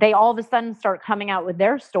changing, they all of a sudden start coming out with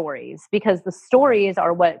their stories because the stories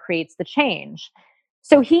are what creates the change.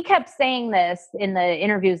 So he kept saying this in the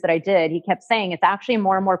interviews that I did. He kept saying it's actually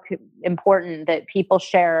more and more important that people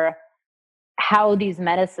share how these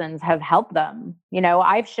medicines have helped them.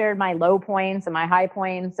 I've shared my low points and my high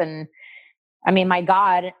points, and I mean, my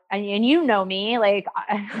God, and you know me, like,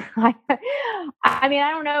 I mean,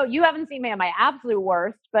 I don't know, you haven't seen me at my absolute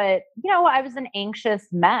worst, but, I was an anxious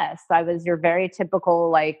mess. I was your very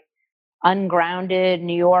typical, like, ungrounded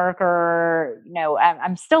New Yorker.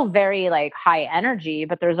 I'm still very, like, high energy,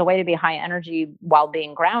 but there's a way to be high energy while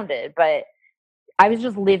being grounded. But I was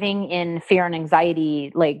just living in fear and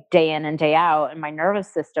anxiety, like, day in and day out, and my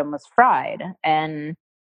nervous system was fried. And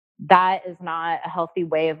that is not a healthy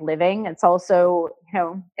way of living. It's also,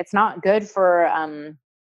 it's not good for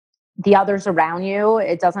the others around you.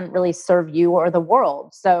 It doesn't really serve you or the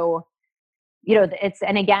world. So,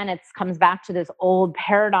 and again, it comes back to this old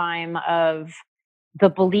paradigm of the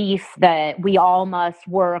belief that we all must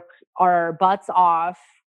work our butts off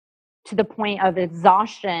to the point of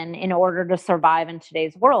exhaustion in order to survive in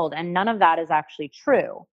today's world. And none of that is actually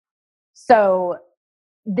true. So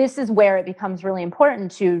this is where it becomes really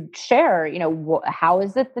important to share, how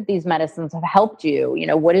is it that these medicines have helped you?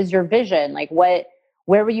 What is your vision? Like where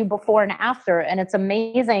were you before and after? And it's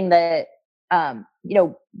amazing that,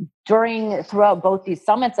 throughout both these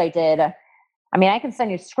summits I did, I mean, I can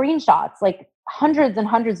send you screenshots, like hundreds and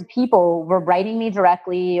hundreds of people were writing me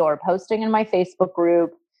directly or posting in my Facebook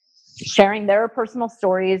group, sharing their personal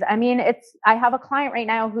stories. I mean, I have a client right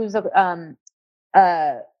now who's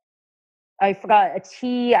I forgot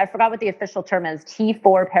what the official term is,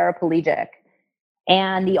 T4 paraplegic.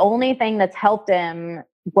 And the only thing that's helped him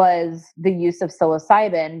was the use of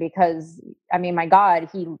psilocybin because, I mean, my God,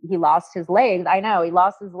 he lost his legs. I know he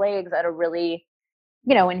lost his legs at a really,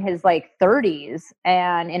 in his like 30s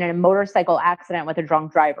and in a motorcycle accident with a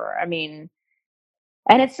drunk driver. I mean,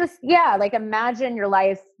 and it's just, yeah, like imagine your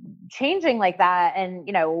life changing like that. And,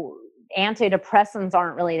 antidepressants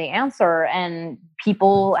aren't really the answer. And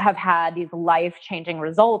people have had these life-changing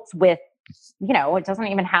results with, it doesn't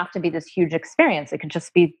even have to be this huge experience. It could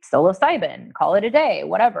just be psilocybin, call it a day,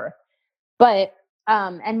 whatever. But,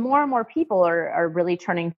 and more people are really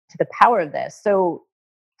turning to the power of this. So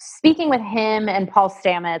speaking with him and Paul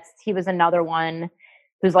Stamets, he was another one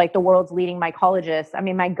who's like the world's leading mycologist. I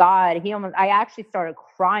mean, my God, I actually started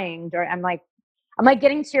crying I'm like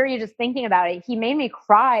getting teary just thinking about it. He made me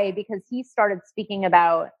cry because he started speaking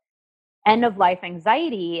about end of life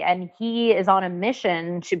anxiety. And he is on a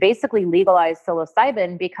mission to basically legalize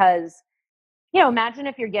psilocybin because, imagine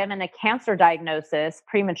if you're given a cancer diagnosis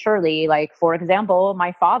prematurely, like for example,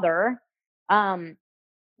 my father,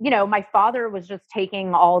 my father was just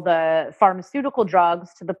taking all the pharmaceutical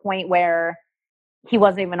drugs to the point where he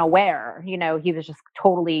wasn't even aware, he was just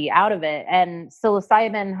totally out of it. And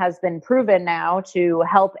psilocybin has been proven now to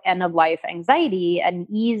help end of life anxiety and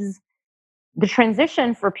ease the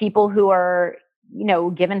transition for people who are,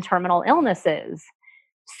 given terminal illnesses.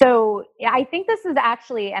 So I think this is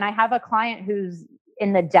actually, and I have a client who's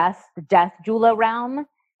in the death doula realm.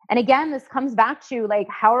 And again, this comes back to like,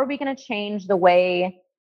 how are we going to change the way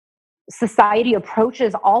society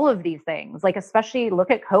approaches all of these things? Like, especially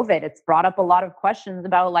look at COVID. It's brought up a lot of questions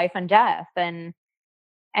about life and death. And,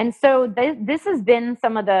 And so this has been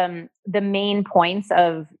some of the main points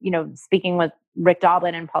of, speaking with Rick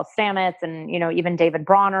Doblin and Paul Stamets and, even David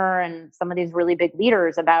Bronner and some of these really big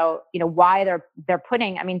leaders about, why they're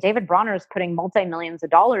putting, David Bronner is putting multi-millions of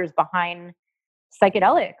dollars behind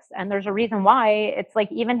psychedelics. And there's a reason why. It's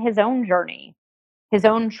like even his own journey, his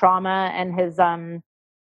own trauma, and his,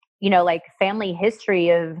 like family history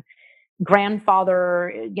of grandfather,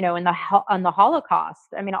 in on the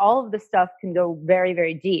Holocaust. All of this stuff can go very,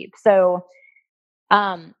 very deep. So,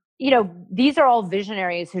 these are all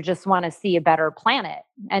visionaries who just want to see a better planet,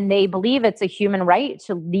 and they believe it's a human right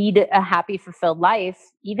to lead a happy, fulfilled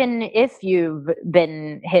life, even if you've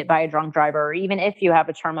been hit by a drunk driver, or even if you have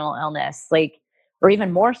a terminal illness, or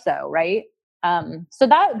even more so, right? So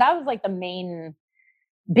that was like the main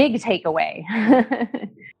big takeaway.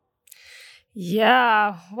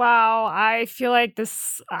 Yeah. Wow. I feel like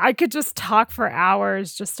I could just talk for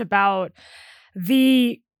hours just about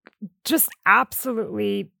the just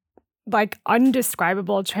absolutely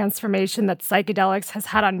undescribable transformation that psychedelics has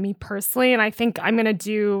had on me personally. And I think I'm going to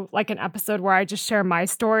do an episode where I just share my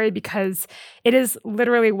story, because it is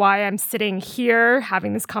literally why I'm sitting here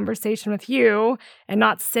having this conversation with you and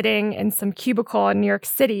not sitting in some cubicle in New York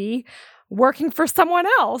City working for someone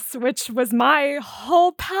else, which was my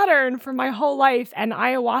whole pattern for my whole life. And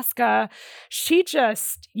ayahuasca, she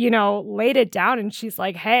just, laid it down, and she's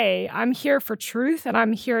like, hey, I'm here for truth, and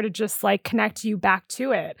I'm here to just connect you back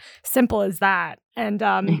to it. Simple as that. And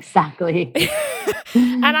exactly.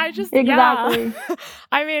 And I just, exactly.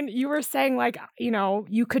 Yeah. You were saying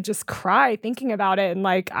you could just cry thinking about it. And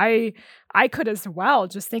I could as well,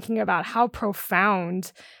 just thinking about how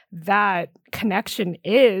profound that connection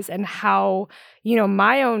is, and how,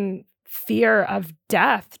 my own fear of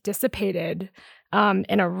death dissipated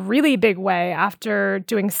in a really big way after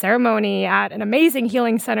doing ceremony at an amazing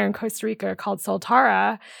healing center in Costa Rica called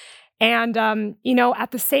Soltara. And,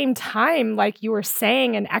 at the same time, like you were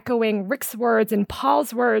saying and echoing Rick's words and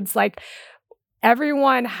Paul's words,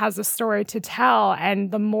 everyone has a story to tell. And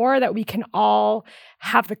the more that we can all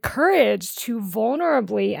have the courage to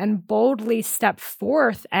vulnerably and boldly step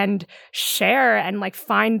forth and share and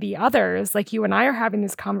find the others, like you and I are having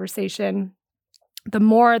this conversation, the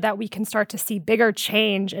more that we can start to see bigger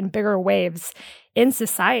change and bigger waves in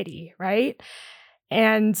society, right?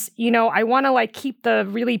 And, I want to keep the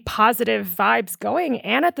really positive vibes going,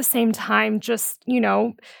 and at the same time, just,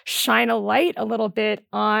 shine a light a little bit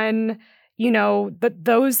on,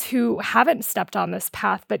 those who haven't stepped on this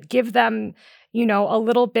path, but give them, a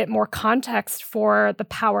little bit more context for the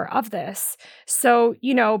power of this. So,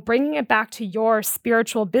 bringing it back to your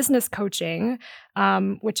spiritual business coaching,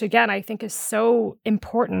 which again, I think is so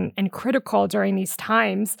important and critical during these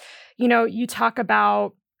times. You talk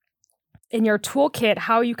about in your toolkit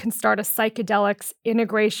how you can start a psychedelics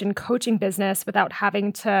integration coaching business without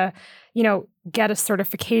having to, get a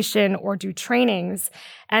certification or do trainings.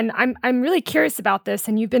 And I'm really curious about this,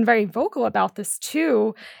 and you've been very vocal about this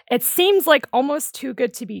too. It seems almost too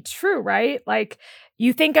good to be true, right?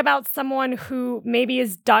 You think about someone who maybe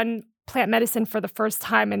has done plant medicine for the first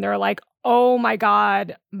time, and they're like, oh my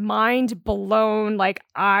God, mind blown.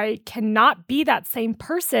 I cannot be that same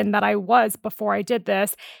person that I was before I did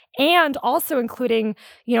this. And also including,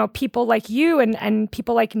 people like you and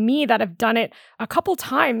people like me that have done it a couple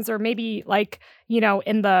times, or maybe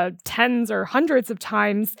in the tens or hundreds of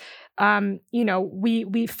times,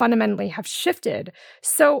 we fundamentally have shifted.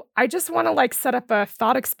 So I just want to set up a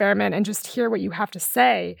thought experiment and just hear what you have to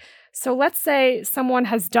say. So let's say someone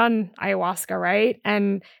has done ayahuasca, right?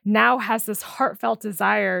 And now has this heartfelt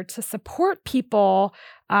desire to support people.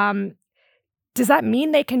 Does that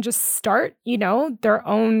mean they can just start, their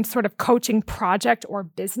own sort of coaching project or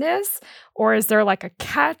business? Or is there a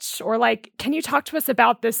catch? Or can you talk to us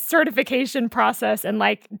about this certification process and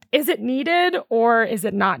is it needed or is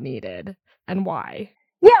it not needed, and why?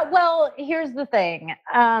 Yeah, well, here's the thing.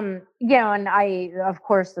 And of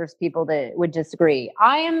course, there's people that would disagree.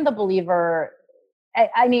 I am the believer.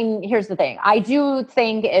 Here's the thing. I do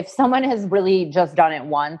think if someone has really just done it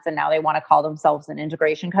once and now they want to call themselves an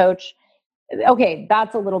integration coach, okay,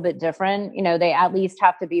 that's a little bit different. They at least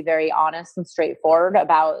have to be very honest and straightforward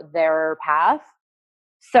about their path.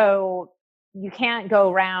 So you can't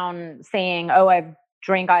go around saying, oh, I've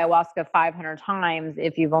drank ayahuasca 500 times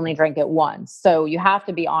if you've only drank it once. So you have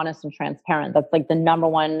to be honest and transparent. That's the number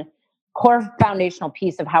one core foundational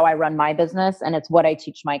piece of how I run my business. And it's what I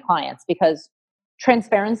teach my clients, because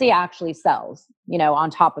transparency actually sells, on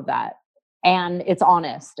top of that. And it's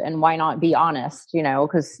honest. And why not be honest,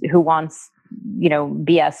 because who wants,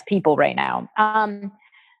 BS people right now?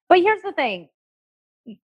 But here's the thing.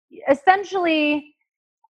 Essentially,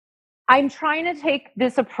 I'm trying to take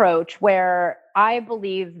this approach where I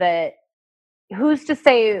believe that who's to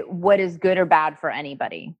say what is good or bad for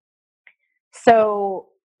anybody? So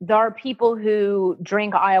there are people who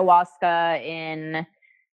drink ayahuasca in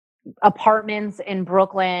apartments in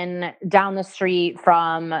Brooklyn down the street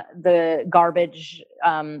from the garbage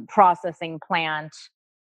processing plant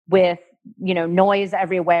with, noise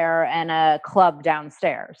everywhere and a club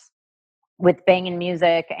downstairs with banging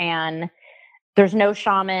music, and there's no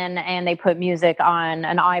shaman, and they put music on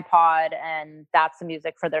an iPod and that's the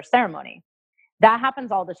music for their ceremony. That happens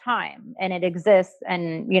all the time and it exists.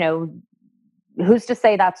 And, who's to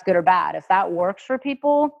say that's good or bad? If that works for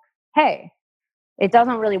people, hey, it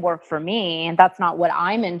doesn't really work for me. That's not what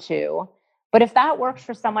I'm into. But if that works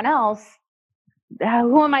for someone else,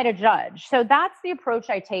 who am I to judge? So that's the approach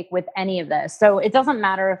I take with any of this. So it doesn't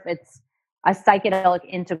matter if it's a psychedelic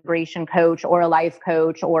integration coach or a life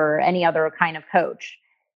coach or any other kind of coach.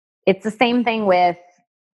 It's the same thing with,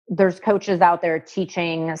 there's coaches out there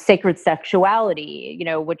teaching sacred sexuality,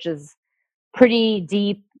 which is pretty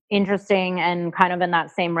deep, interesting, and kind of in that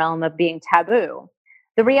same realm of being taboo.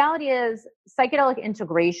 The reality is psychedelic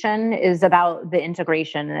integration is about the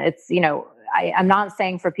integration. It's, I'm not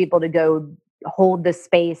saying for people to go hold the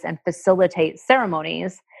space and facilitate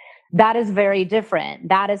ceremonies. That is very different.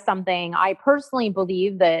 That is something I personally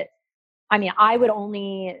believe that, I would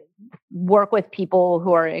only work with people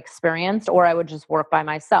who are experienced, or I would just work by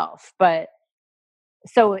myself. But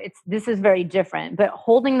so this is very different. But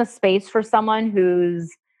holding the space for someone who's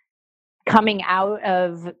coming out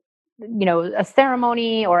of, a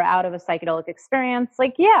ceremony or out of a psychedelic experience,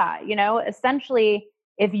 essentially,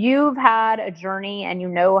 if you've had a journey and you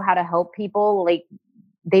know how to help people,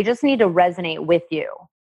 they just need to resonate with you.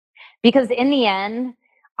 Because in the end,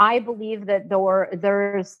 I believe that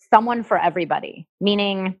there's someone for everybody,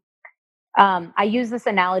 meaning I use this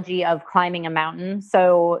analogy of climbing a mountain.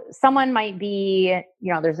 So someone might be,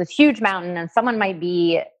 there's this huge mountain and someone might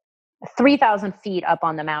be 3,000 feet up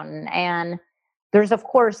on the mountain. And there's, of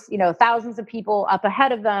course, thousands of people up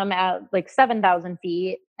ahead of them at 7,000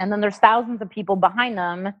 feet. And then there's thousands of people behind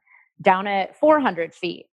them down at 400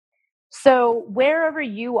 feet. So wherever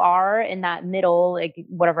you are in that middle,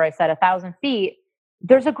 whatever I said, 1,000 feet,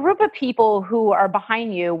 there's a group of people who are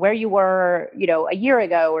behind you where you were, a year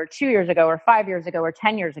ago or 2 years ago or 5 years ago or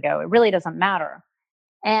 10 years ago. It really doesn't matter.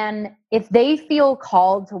 And if they feel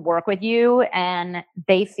called to work with you and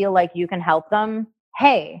they feel like you can help them,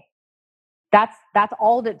 hey, that's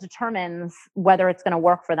all that determines whether it's going to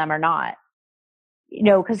work for them or not.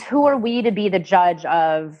 Because who are we to be the judge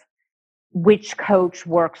of which coach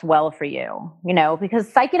works well for you?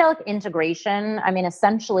 Because psychedelic integration,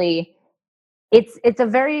 essentially,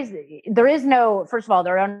 there is no, first of all,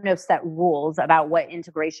 there are no set rules about what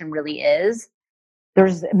integration really is.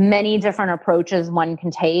 There's many different approaches one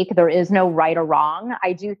can take. There is no right or wrong.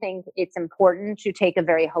 I do think it's important to take a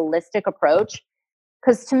very holistic approach,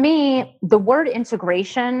 because to me, the word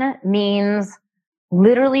integration means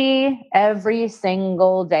literally every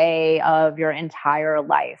single day of your entire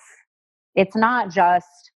life. It's not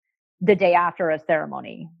just the day after a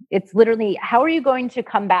ceremony. It's literally, how are you going to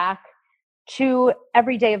come back to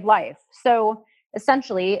every day of life? So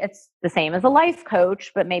essentially, it's the same as a life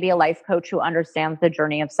coach, but maybe a life coach who understands the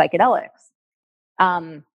journey of psychedelics.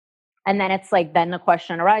 And then it's then the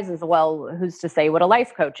question arises, well, who's to say what a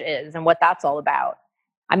life coach is and what that's all about?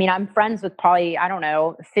 I'm friends with probably,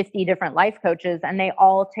 50 different life coaches, and they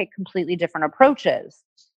all take completely different approaches.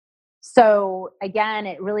 So again,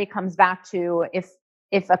 it really comes back to if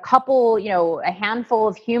a couple, a handful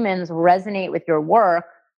of humans resonate with your work,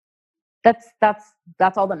 that's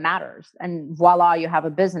all that matters. And voila, you have a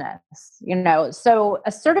business, So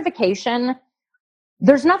a certification,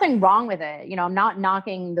 there's nothing wrong with it. I'm not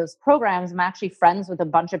knocking those programs. I'm actually friends with a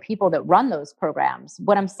bunch of people that run those programs.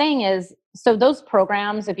 What I'm saying is, so those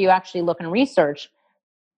programs, if you actually look and research,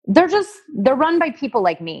 they're run by people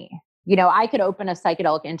like me. I could open a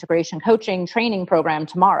psychedelic integration coaching training program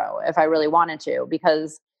tomorrow if I really wanted to,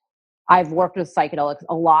 because I've worked with psychedelics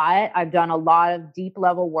a lot. I've done a lot of deep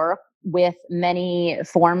level work with many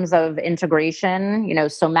forms of integration,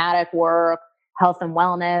 somatic work, health and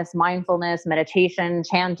wellness, mindfulness, meditation,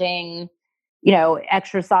 chanting,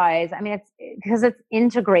 exercise. It's because it's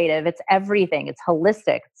integrative. It's everything. It's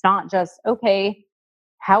holistic. It's not just, okay,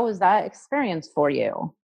 how was that experience for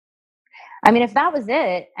you? If that was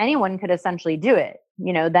it, anyone could essentially do it.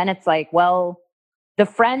 Then it's well, the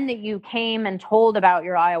friend that you came and told about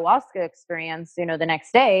your ayahuasca experience, the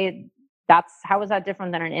next day, how is that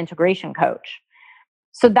different than an integration coach?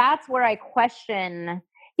 So that's where I question,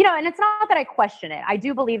 and it's not that I question it. I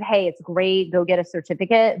do believe, hey, it's great, go get a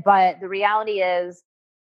certificate. But the reality is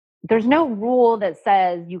there's no rule that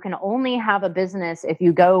says you can only have a business if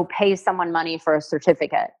you go pay someone money for a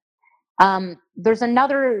certificate. There's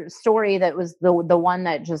another story that was the one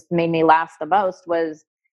that just made me laugh the most. Was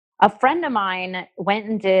a friend of mine went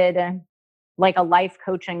and did like a life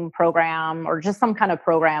coaching program or just some kind of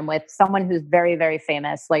program with someone who's very, very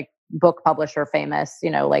famous, like book publisher famous,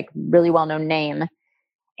 like really well-known name.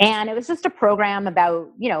 And it was just a program about,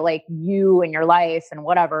 like you and your life and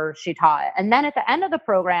whatever she taught. And then at the end of the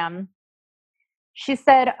program, she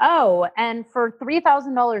said, oh, and for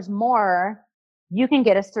 $3,000 more, you can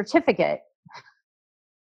get a certificate.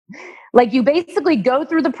 Like you basically go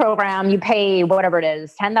through the program, you pay whatever it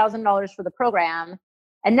is, $10,000 for the program.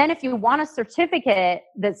 And then if you want a certificate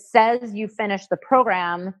that says you finished the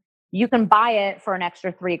program, you can buy it for an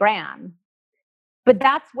extra $3,000. But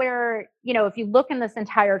that's where, if you look in this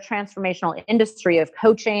entire transformational industry of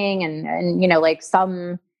coaching and like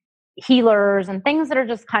some healers and things that are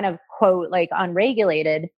just kind of quote, like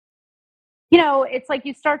unregulated, it's like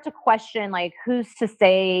you start to question, like, who's to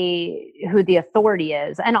say who the authority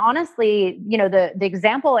is? And honestly, the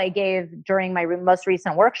example I gave during my most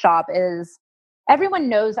recent workshop is everyone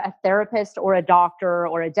knows a therapist or a doctor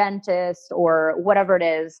or a dentist or whatever it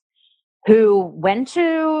is who went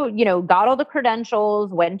to, got all the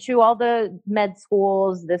credentials, went to all the med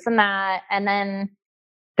schools, this and that, and then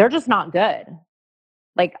they're just not good.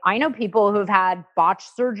 Like I know people who've had botched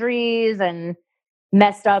surgeries and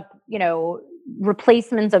messed up,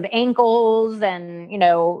 replacements of ankles and,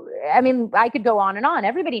 I could go on and on.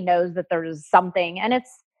 Everybody knows that there's something and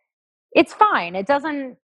it's fine. It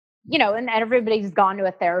doesn't, and everybody's gone to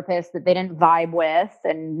a therapist that they didn't vibe with,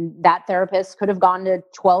 and that therapist could have gone to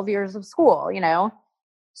 12 years of school,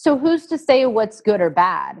 So who's to say what's good or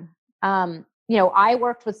bad? I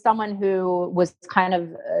worked with someone who was kind of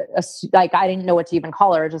like, I didn't know what to even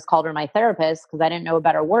call her. I just called her my therapist because I didn't know a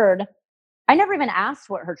better word. I never even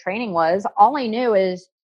asked what her training was. All I knew is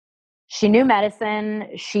she knew medicine.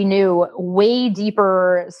 She knew way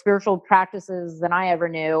deeper spiritual practices than I ever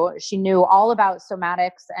knew. She knew all about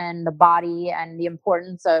somatics and the body and the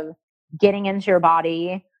importance of getting into your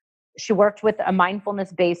body. She worked with a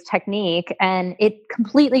mindfulness-based technique, and it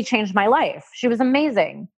completely changed my life. She was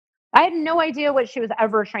amazing. I had no idea what she was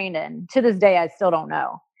ever trained in. To this day, I still don't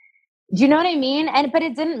know. Do you know what I mean? But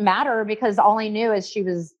it didn't matter because all I knew is she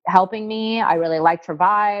was helping me. I really liked her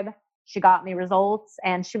vibe. She got me results,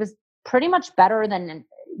 and she was pretty much better than,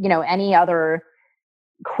 any other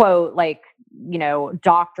quote, like,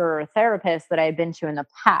 doctor or therapist that I had been to in the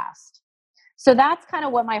past. So that's kind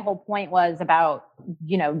of what my whole point was about,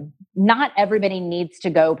 not everybody needs to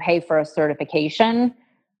go pay for a certification.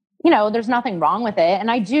 There's nothing wrong with it. And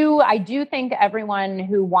I do think everyone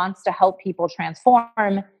who wants to help people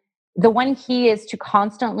transform, the one key is to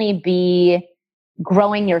constantly be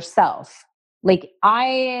growing yourself. Like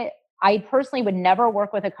I personally would never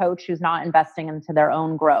work with a coach who's not investing into their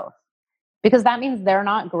own growth, because that means they're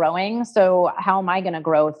not growing. So how am I going to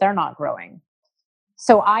grow if they're not growing?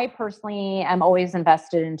 So I personally am always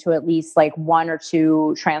invested into at least like one or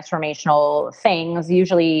two transformational things.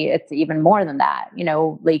 Usually it's even more than that,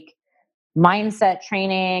 like mindset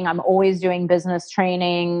training. I'm always doing business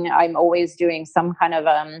training. I'm always doing some kind of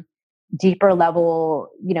deeper level,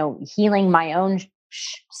 healing my own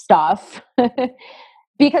stuff.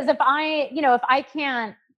 Because if I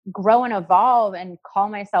can't grow and evolve and call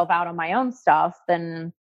myself out on my own stuff,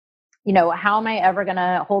 then, how am I ever going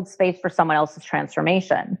to hold space for someone else's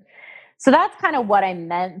transformation? So that's kind of what I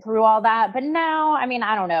meant through all that. But now,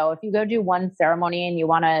 I don't know, if you go do one ceremony and you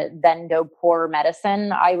want to then go pour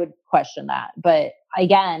medicine, I would question that. But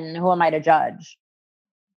again, who am I to judge?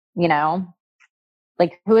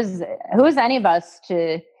 Like who is any of us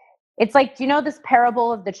to, it's like, do you know this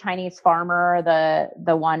parable of the Chinese farmer,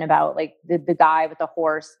 the one about like the guy with the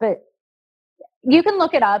horse? But you can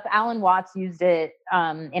look it up. Alan Watts used it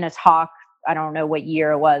in a talk. I don't know what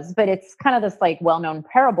year it was, but it's kind of this like well-known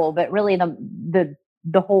parable. But really the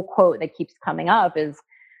whole quote that keeps coming up is,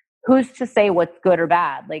 who's to say what's good or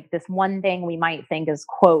bad? Like this one thing we might think is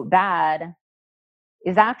quote bad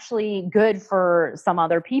is actually good for some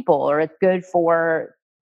other people, or it's good for,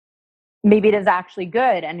 maybe it is actually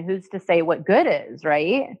good. And who's to say what good is,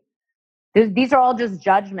 right? These are all just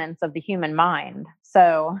judgments of the human mind.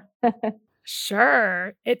 So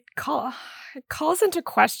Sure. It calls into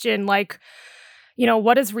question, like,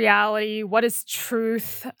 what is reality? What is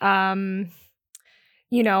truth? And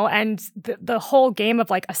the whole game of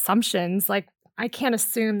like assumptions, like I can't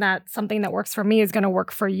assume that something that works for me is going to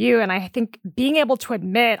work for you. And I think being able to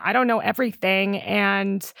admit I don't know everything,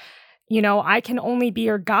 and I can only be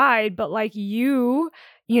your guide, but like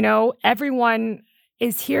everyone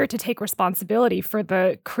is here to take responsibility for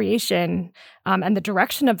the creation and the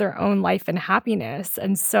direction of their own life and happiness.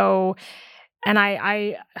 And so, and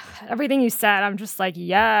I everything you said, I'm just like,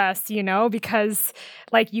 yes, because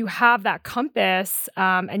like you have that compass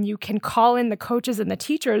and you can call in the coaches and the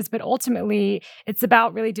teachers, but ultimately it's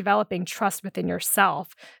about really developing trust within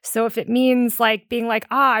yourself. So if it means like being like,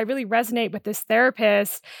 I really resonate with this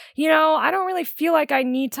therapist, I don't really feel like I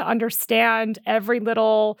need to understand every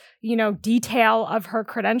little, detail of her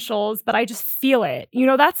credentials, but I just feel it.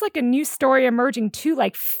 That's like a new story emerging too,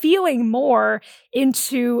 like feeling more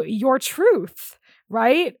into your truth,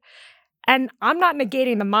 right? And I'm not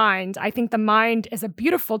negating the mind. I think the mind is a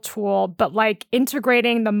beautiful tool, but like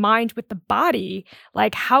integrating the mind with the body,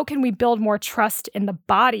 like how can we build more trust in the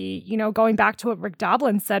body? Going back to what Rick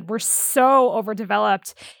Doblin said, we're so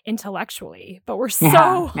overdeveloped intellectually, but we're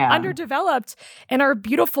so underdeveloped in our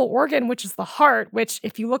beautiful organ, which is the heart, which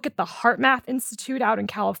if you look at the Heart Math Institute out in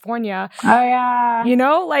California,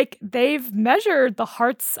 like they've measured the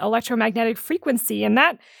heart's electromagnetic frequency, and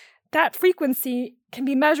that frequency can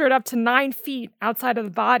be measured up to 9 feet outside of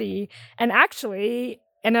the body, and actually,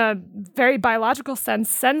 in a very biological sense,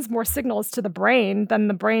 sends more signals to the brain than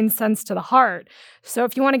the brain sends to the heart. So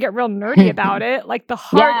if you want to get real nerdy about it, like the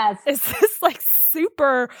heart is this like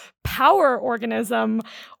super power organ, and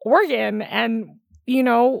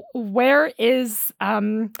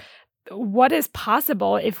what is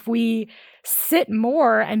possible if we sit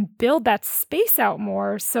more and build that space out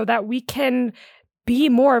more so that we can be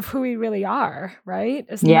more of who we really are, right?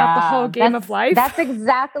 Isn't that the whole game of life? That's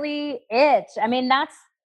exactly it. I mean,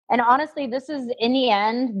 and honestly, this is, in the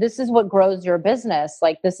end, this is what grows your business.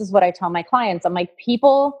 Like, this is what I tell my clients. I'm like,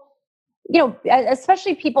 people,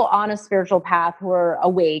 especially people on a spiritual path who are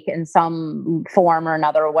awake in some form or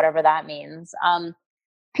another, or whatever that means.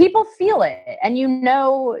 People feel it. And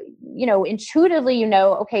intuitively,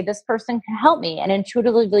 okay, this person can help me. And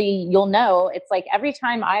intuitively, you'll know. It's like every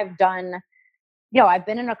time I've done, I've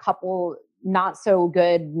been in a couple not so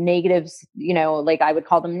good negatives, like I would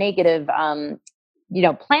call them negative,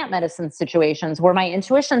 plant medicine situations where my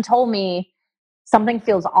intuition told me something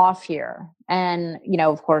feels off here. And,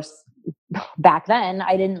 of course, back then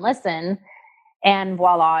I didn't listen, and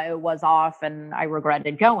voila, it was off and I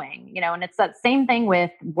regretted going, and it's that same thing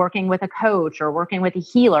with working with a coach or working with a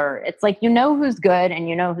healer. It's like, who's good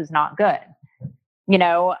and who's not good.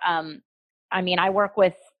 I work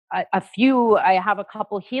with I have a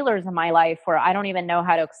couple healers in my life where I don't even know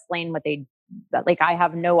how to explain I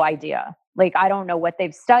have no idea. Like, I don't know what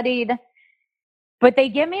they've studied, but they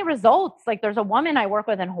give me results. Like, there's a woman I work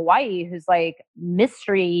with in Hawaii who's like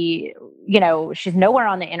mystery, she's nowhere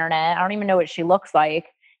on the internet. I don't even know what she looks like.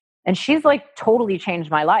 And she's like totally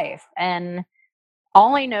changed my life. And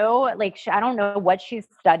all I know, I don't know what she's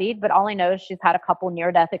studied, but all I know is she's had a couple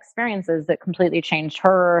near-death experiences that completely changed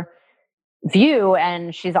her view,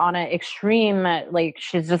 and she's on an extreme,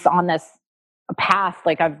 she's just on this path.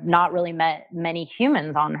 I've not really met many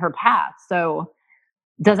humans on her path. So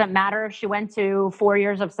does it matter if she went to 4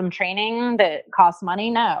 years of some training that costs money?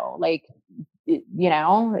 No.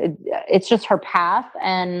 It's just her path,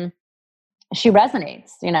 and she resonates,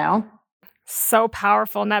 So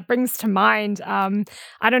powerful. And that brings to mind,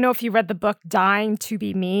 I don't know if you read the book Dying to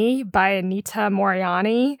Be Me by Anita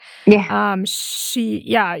Moriarty. Yeah. It's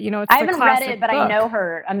I haven't read it, but book. I know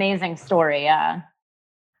her amazing story. Yeah.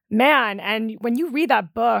 Man, and when you read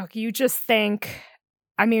that book, you just think,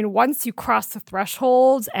 once you cross the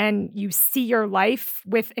threshold and you see your life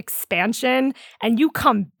with expansion and you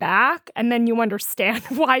come back and then you understand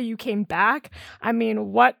why you came back,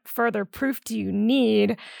 what further proof do you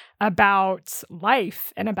need about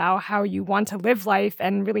life and about how you want to live life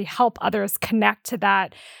and really help others connect to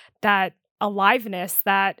that aliveness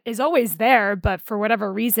that is always there, but for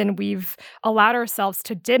whatever reason, we've allowed ourselves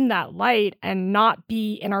to dim that light and not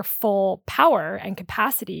be in our full power and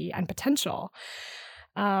capacity and potential.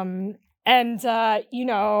 Man,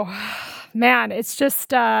 it's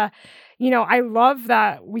just, I love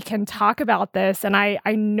that we can talk about this. And I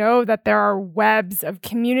know that there are webs of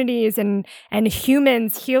communities and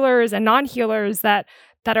humans, healers and non-healers that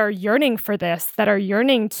are yearning for this, that are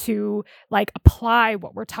yearning to apply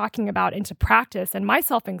what we're talking about into practice, and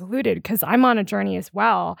myself included, because I'm on a journey as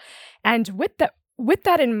well. And with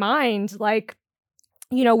that in mind,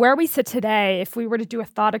 where we sit today, if we were to do a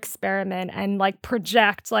thought experiment and like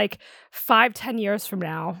project like 5, 10 years from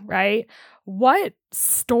now, right? What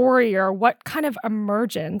story or what kind of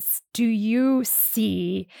emergence do you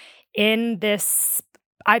see in this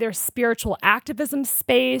either spiritual activism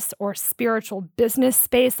space or spiritual business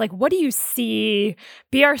space? Like, what do you see?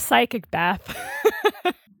 Be our psychic, Beth.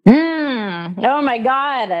 Oh my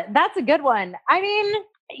God. That's a good one. I mean,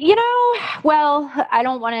 well, I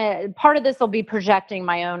don't want to, part of this will be projecting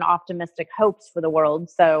my own optimistic hopes for the world.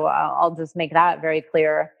 So I'll just make that very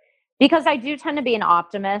clear because I do tend to be an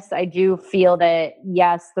optimist. I do feel that,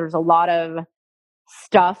 yes, there's a lot of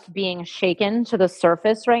stuff being shaken to the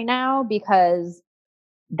surface right now because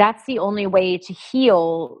that's the only way to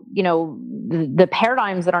heal, the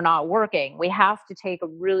paradigms that are not working. We have to take a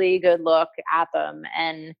really good look at them.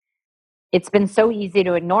 And it's been so easy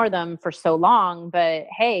to ignore them for so long, but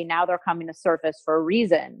hey, now they're coming to surface for a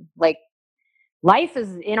reason. Like life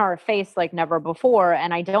is in our face like never before.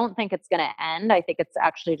 And I don't think it's going to end. I think it's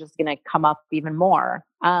actually just going to come up even more.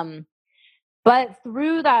 But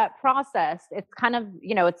through that process, it's kind of,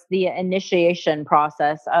 it's the initiation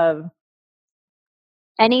process of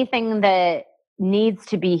anything that needs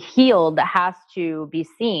to be healed that has to be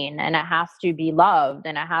seen and it has to be loved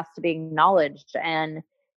and it has to be acknowledged. And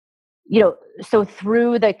so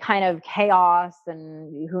through the kind of chaos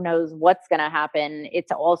and who knows what's going to happen,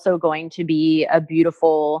 it's also going to be a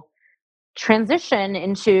beautiful transition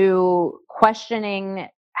into questioning,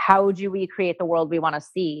 how do we create the world we want to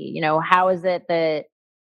see? How is it that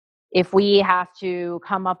if we have to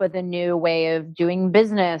come up with a new way of doing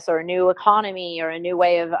business or a new economy or a new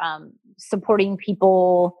way of supporting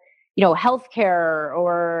people, healthcare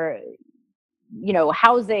or,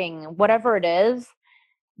 housing, whatever it is,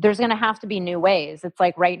 there's going to have to be new ways. It's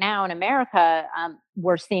like right now in America,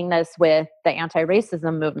 we're seeing this with the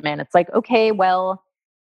anti-racism movement. It's like, okay, well,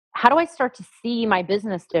 how do I start to see my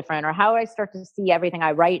business different? Or how do I start to see everything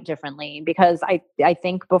I write differently? Because I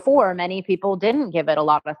think before many people didn't give it a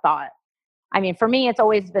lot of thought. I mean, for me, it's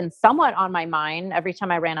always been somewhat on my mind. Every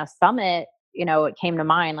time I ran a summit, it came to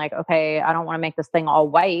mind like, okay, I don't want to make this thing all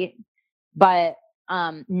white. But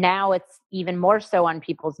now it's even more so on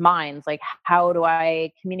people's minds. Like, how do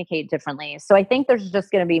I communicate differently? So I think there's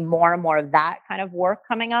just going to be more and more of that kind of work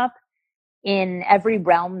coming up in every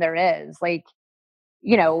realm there is. Like,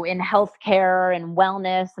 in healthcare and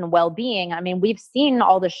wellness and well-being. I mean, we've seen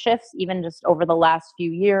all the shifts even just over the last few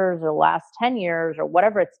years or the last 10 years or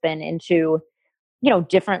whatever it's been into,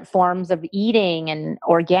 different forms of eating and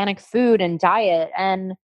organic food and diet.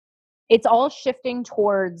 And it's all shifting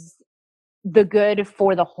towards the good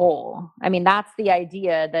for the whole. I mean, that's the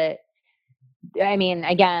idea that,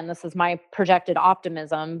 again, this is my projected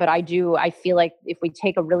optimism, but I feel like if we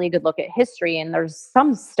take a really good look at history, and there's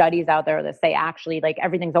some studies out there that say actually like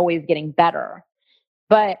everything's always getting better.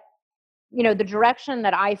 But, the direction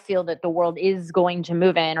that I feel that the world is going to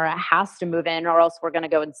move in, or it has to move in, or else we're going to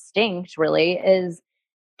go extinct really, is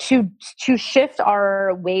to shift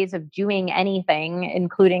our ways of doing anything,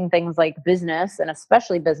 including things like business, and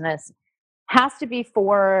especially business, has to be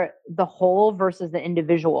for the whole versus the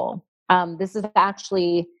individual. This is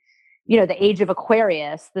actually, the age of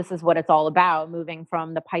Aquarius. This is what it's all about. Moving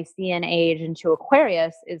from the Piscean age into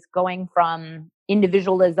Aquarius is going from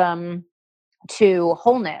individualism to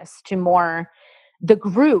wholeness, to more the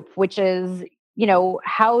group, which is,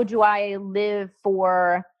 how do I live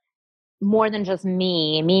for more than just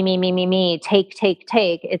me, take.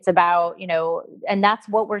 It's about, and that's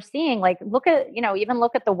what we're seeing. Like, look at, even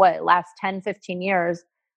look at the last 10, 15 years,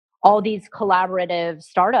 all these collaborative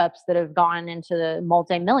startups that have gone into the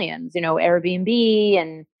multi-millions, Airbnb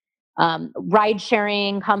and ride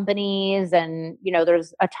sharing companies. And,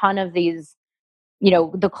 there's a ton of these,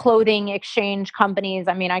 the clothing exchange companies.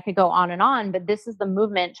 I mean, I could go on and on, but this is the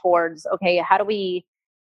movement towards, okay, how do we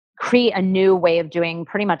create a new way of doing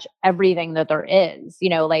pretty much everything that there is?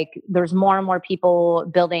 Like there's more and more people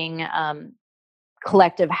building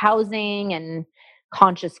collective housing and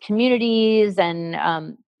conscious communities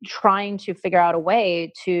and trying to figure out a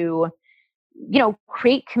way to,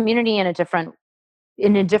 create community in a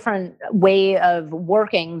different way of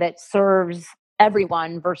working that serves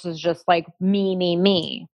everyone versus just like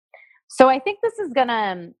me. So I think this is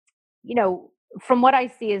gonna, from what I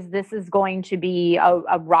see, is this is going to be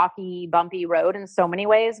a rocky, bumpy road in so many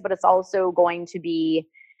ways, but it's also going to be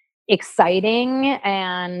exciting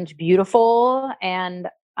and beautiful. And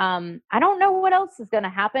I don't know what else is going to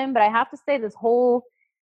happen, but I have to say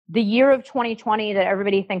the year of 2020 that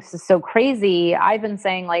everybody thinks is so crazy, I've been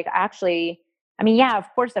saying like, actually, yeah, of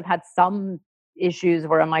course I've had some issues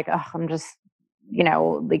where I'm like, oh, I'm just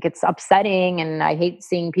like it's upsetting, and I hate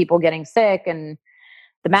seeing people getting sick, and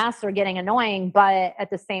the masks are getting annoying. But at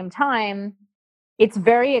the same time, it's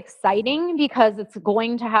very exciting because it's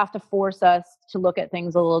going to have to force us to look at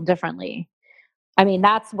things a little differently. I mean,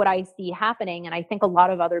 that's what I see happening. And I think a lot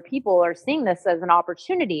of other people are seeing this as an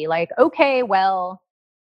opportunity. Like, okay, well,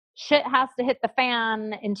 shit has to hit the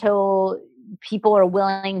fan until people are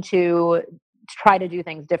willing to try to do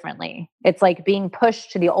things differently. It's like being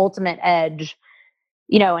pushed to the ultimate edge,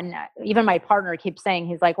 and even my partner keeps saying,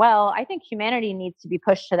 he's like, well, I think humanity needs to be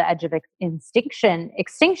pushed to the edge of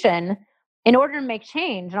extinction in order to make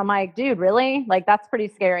change. And I'm like, dude, really? Like, that's pretty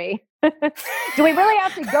scary. Do we really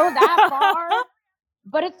have to go that far?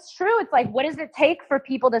 But it's true. It's like, what does it take for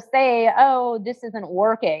people to say, oh, this isn't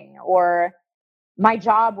working, or my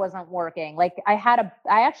job wasn't working? Like, I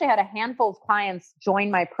actually had a handful of clients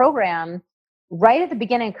join my program right at the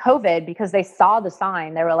beginning of COVID because they saw the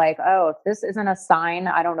sign. They were like, oh, if this isn't a sign,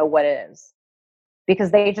 I don't know what it is.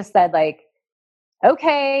 Because they just said, like,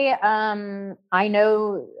 okay, I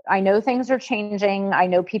know things are changing. I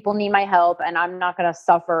know people need my help, and I'm not going to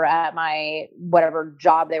suffer at my whatever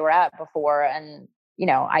job they were at before. And,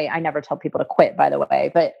 I never tell people to quit, by the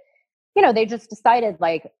way, but, they just decided,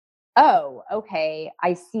 like, oh, okay,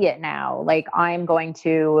 I see it now. Like, I'm going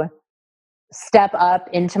to step up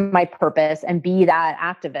into my purpose and be that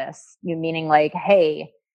activist. Meaning, like,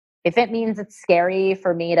 hey, if it means it's scary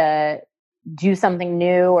for me to do something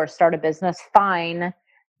new or start a business, fine.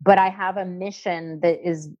 But I have a mission that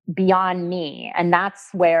is beyond me. And that's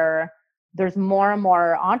where there's more and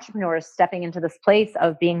more entrepreneurs stepping into this place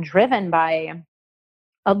of being driven by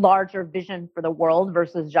a larger vision for the world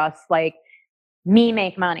versus just like, me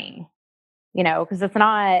make money, because it's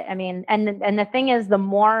not, I mean, and the thing is, the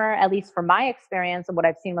more, at least from my experience and what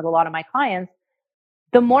I've seen with a lot of my clients,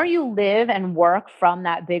 the more you live and work from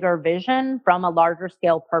that bigger vision, from a larger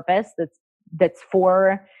scale purpose that's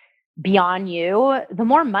for beyond you, the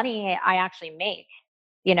more money I actually make.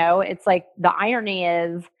 It's like, the irony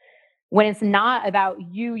is, when it's not about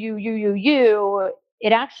you,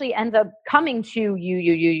 it actually ends up coming to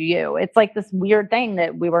you. It's like this weird thing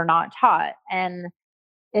that we were not taught. And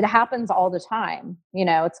it happens all the time.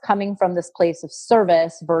 It's coming from this place of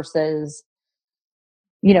service versus,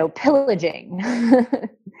 pillaging,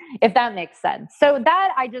 if that makes sense. So that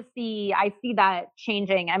I see that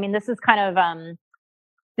changing. I mean, this is kind of,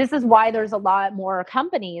 this is why there's a lot more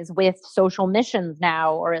companies with social missions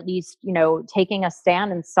now, or at least, taking a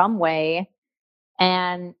stand in some way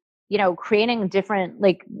and, creating different,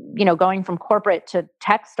 like, going from corporate to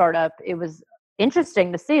tech startup. It was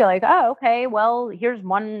interesting to see, like, oh, okay, well, here's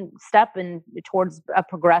one step towards a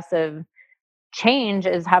progressive change,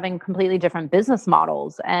 is having completely different business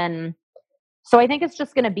models. And so I think it's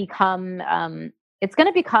just going to become,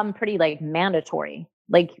 pretty like mandatory.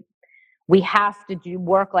 Like, we have to do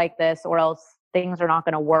work like this, or else things are not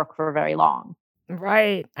going to work for very long.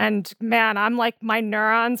 Right. And man, I'm like, my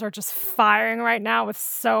neurons are just firing right now with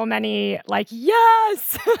so many, like,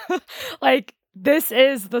 yes, like, this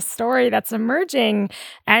is the story that's emerging.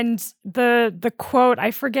 And the quote,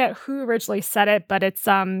 I forget who originally said it, but it's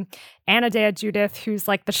Anna Dea Judith, who's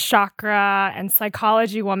like the chakra and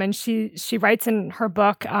psychology woman. She writes in her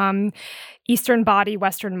book, Eastern Body,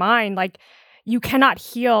 Western Mind, like, you cannot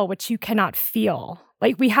heal what you cannot feel.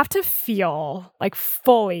 Like, we have to feel, like,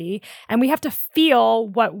 fully, and we have to feel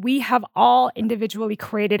what we have all individually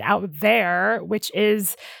created out there, which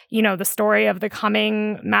is, the story of the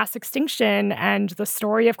coming mass extinction, and the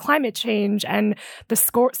story of climate change, and the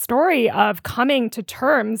story of coming to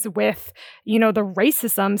terms with, the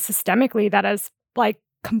racism systemically that has, like,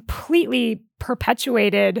 completely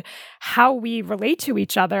perpetuated how we relate to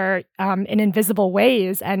each other in invisible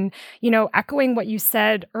ways. And, echoing what you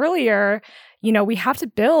said earlier, we have to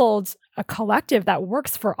build a collective that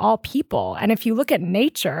works for all people. And if you look at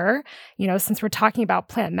nature, since we're talking about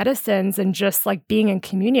plant medicines and just like being in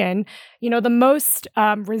communion, the most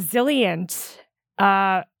resilient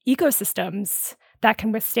ecosystems that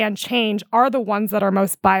can withstand change are the ones that are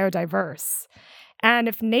most biodiverse. And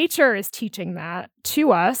if nature is teaching that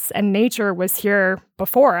to us, and nature was here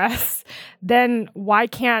before us, then why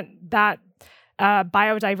can't that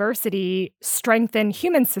biodiversity strengthen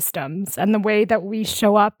human systems and the way that we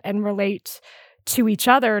show up and relate to each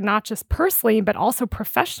other, not just personally, but also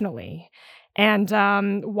professionally? And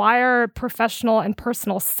why are professional and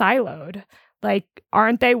personal siloed? Like,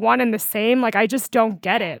 aren't they one and the same? Like, I just don't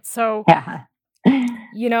get it. So, yeah.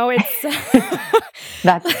 It's...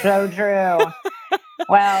 That's so true.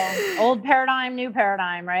 Well, old paradigm, new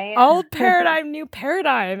paradigm, right? Old paradigm, new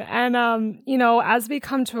paradigm. And, as we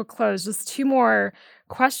come to a close, just two more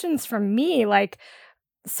questions from me. Like,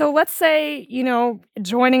 so let's say,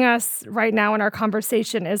 joining us right now in our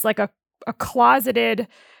conversation is like a closeted,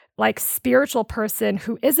 like spiritual person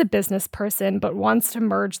who is a business person, but wants to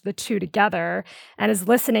merge the two together and is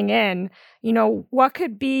listening in. What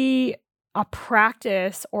could be a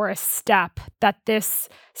practice or a step that this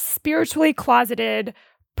spiritually closeted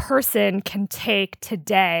person can take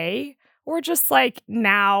today, or just like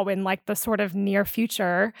now in like the sort of near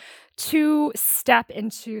future, to step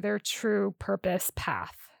into their true purpose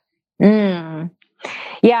path? Yeah,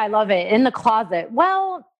 I love it. In the closet.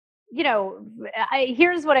 Well,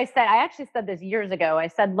 here's what I said. I actually said this years ago. I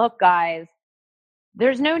said, look, guys,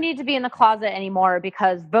 there's no need to be in the closet anymore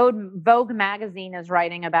because Vogue magazine is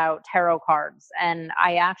writing about tarot cards. And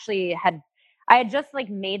I had just like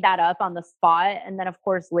made that up on the spot. And then of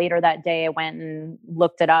course, later that day, I went and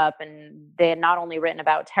looked it up, and they had not only written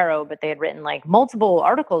about tarot, but they had written like multiple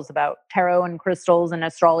articles about tarot and crystals and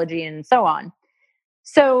astrology and so on.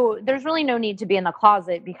 So there's really no need to be in the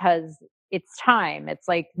closet because it's time. It's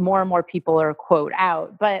like more and more people are quote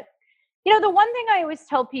out. But, the one thing I always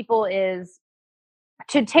tell people is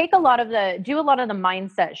to do a lot of the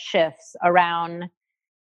mindset shifts around,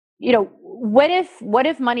 what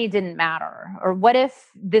if money didn't matter? Or what if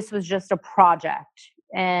this was just a project?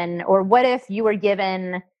 Or what if you were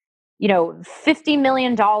given, $50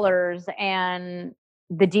 million and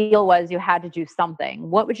the deal was you had to do something?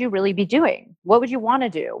 What would you really be doing? What would you want to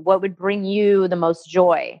do? What would bring you the most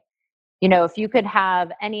joy? If you could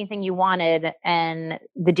have anything you wanted and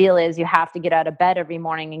the deal is you have to get out of bed every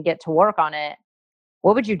morning and get to work on it,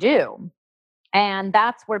 what would you do? And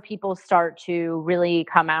that's where people start to really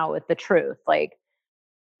come out with the truth. Like,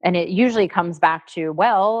 and it usually comes back to,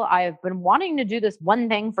 well, I've been wanting to do this one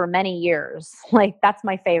thing for many years. Like, that's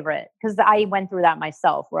my favorite, because I went through that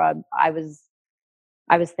myself where I was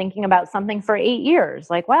thinking about something for 8 years.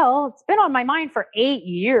 Like, well, it's been on my mind for 8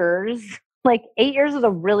 years. Like 8 years is a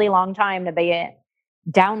really long time to be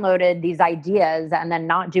downloaded these ideas and then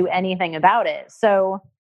not do anything about it. So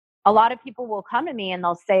a lot of people will come to me and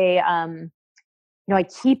they'll say, I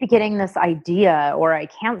keep getting this idea, or I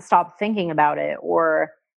can't stop thinking about it,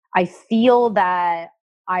 or I feel that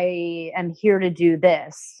I am here to do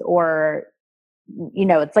this, or,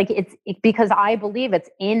 it's like, because I believe it's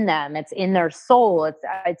in them, it's in their soul,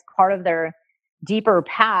 it's part of their deeper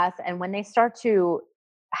path. And when they start to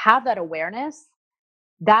have that awareness,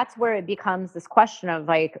 that's where it becomes this question of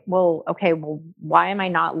like, well, okay, well, why am I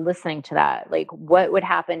not listening to that? Like, what would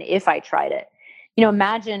happen if I tried it?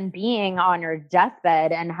 Imagine being on your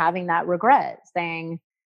deathbed and having that regret, saying,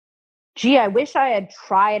 gee, I wish I had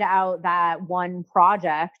tried out that one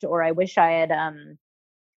project, or I wish I had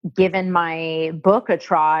given my book a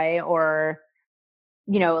try, or,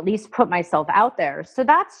 at least put myself out there. So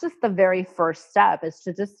that's just the very first step, is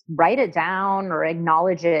to just write it down or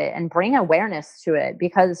acknowledge it and bring awareness to it.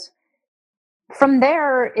 Because from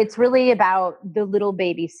there, it's really about the little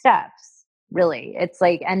baby steps. Really, it's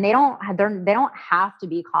like, and they don't have to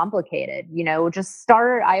be complicated. Just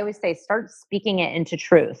start. I always say, start speaking it into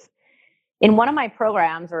truth. In one of my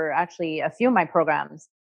programs, or actually a few of my programs,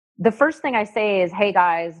 the first thing I say is, hey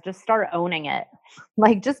guys, just start owning it.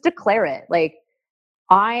 Like, just declare it. Like,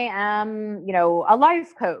 I am, a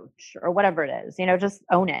life coach or whatever it is, just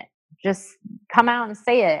own it. Just come out and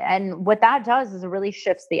say it. And what that does is it really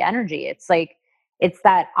shifts the energy. It's like, it's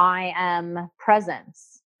that I am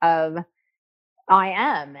presence of I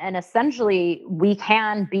am. And essentially we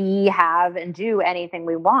can be, have, and do anything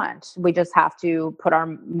we want. We just have to put our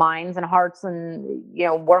minds and hearts and,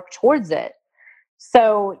 work towards it.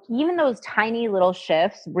 So even those tiny little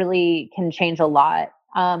shifts really can change a lot.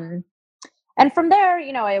 And from there,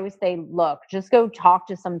 I always say, look, just go talk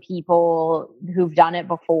to some people who've done it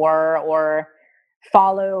before, or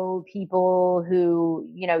follow people who,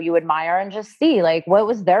 you admire, and just see like, what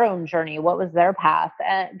was their own journey? What was their path?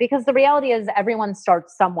 Because the reality is everyone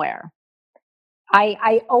starts somewhere.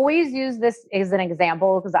 I always use this as an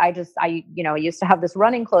example because I used to have this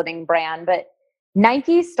running clothing brand, but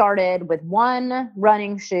Nike started with one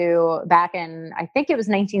running shoe back in, I think it was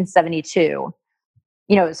 1972.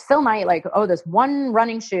 It was Phil Knight, like, oh, this one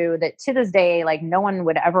running shoe that to this day, like, no one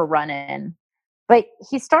would ever run in. But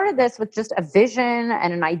he started this with just a vision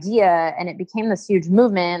and an idea, and it became this huge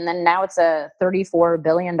movement. And then now it's a $34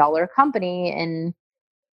 billion company, and,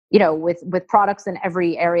 with products in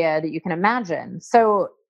every area that you can imagine. So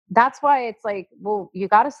that's why it's like, well, you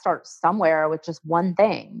got to start somewhere with just one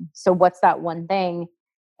thing. So what's that one thing?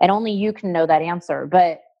 And only you can know that answer.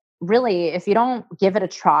 But really, if you don't give it a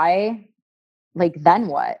try, like, then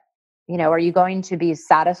what? Are you going to be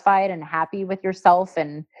satisfied and happy with yourself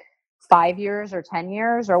and 5 years or 10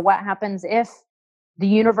 years? Or what happens if the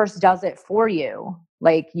universe does it for you?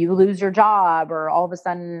 Like you lose your job, or all of a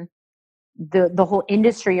sudden the whole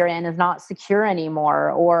industry you're in is not secure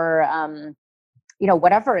anymore, or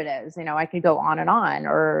whatever it is. I could go on and on,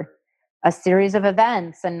 or a series of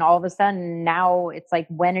events, and all of a sudden now it's like,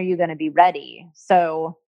 when are you going to be ready?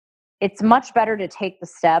 So it's much better to take the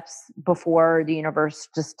steps before the universe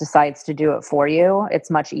just decides to do it for you. It's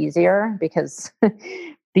much easier, because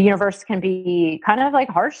the universe can be kind of like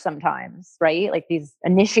harsh sometimes, right? Like these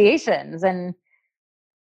initiations, and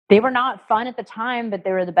they were not fun at the time, but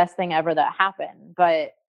they were the best thing ever that happened.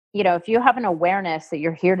 But, if you have an awareness that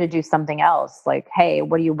you're here to do something else, like, hey,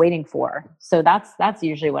 what are you waiting for? So that's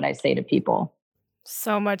usually what I say to people.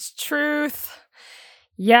 So much truth.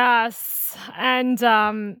 Yes. And,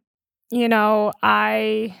 I'm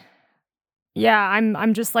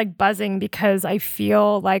just like buzzing, because I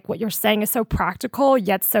feel like what you're saying is so practical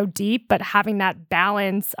yet so deep, but having that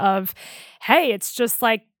balance of, hey, it's just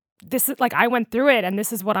like, this is like, I went through it and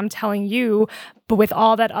this is what I'm telling you, but with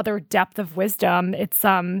all that other depth of wisdom, it's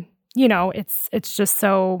it's just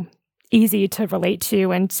so easy to relate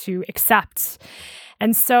to and to accept.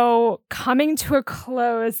 And so, coming to a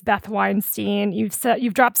close, Beth Weinstein,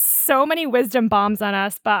 you've dropped so many wisdom bombs on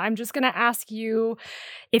us, but I'm just going to ask you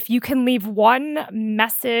if you can leave one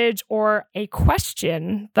message or a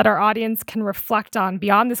question that our audience can reflect on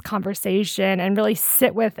beyond this conversation and really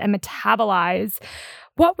sit with and metabolize.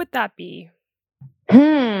 What would that be?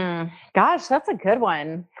 Gosh, that's a good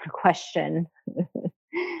one. Question.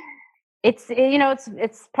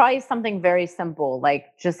 It's probably something very simple,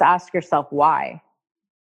 like just ask yourself why.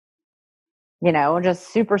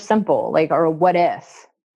 Just super simple, like, or what if?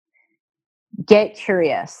 Get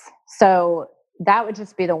curious. So that would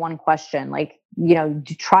just be the one question, like,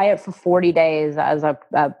 try it for 40 days as a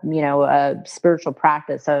spiritual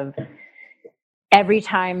practice of, every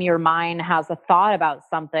time your mind has a thought about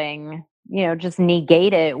something, just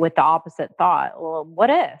negate it with the opposite thought. Well, what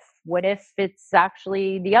if? What if it's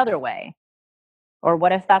actually the other way? Or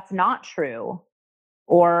what if that's not true?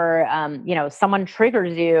 Or, someone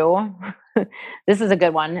triggers you. This is a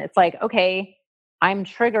good one. It's like, okay, I'm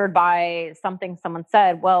triggered by something someone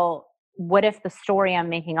said. Well, what if the story I'm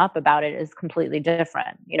making up about it is completely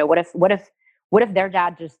different? What if their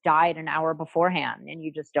dad just died an hour beforehand and you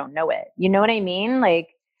just don't know it? You know what I mean?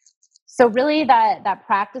 Like, so really that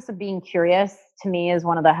practice of being curious to me is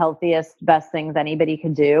one of the healthiest, best things anybody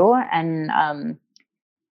could do. And,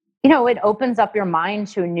 it opens up your mind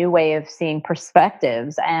to a new way of seeing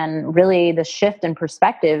perspectives. And really the shift in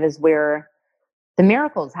perspective is where the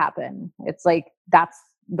miracles happen. It's like, that's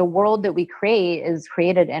the world that we create is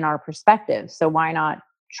created in our perspective. So why not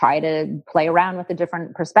try to play around with a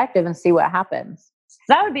different perspective and see what happens? So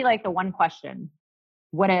that would be like the one question.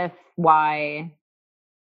 What if, why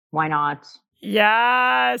not?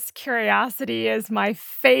 Yes, curiosity is my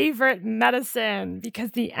favorite medicine,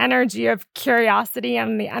 because the energy of curiosity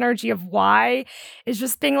and the energy of why is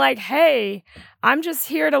just being like, hey, I'm just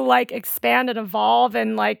here to like expand and evolve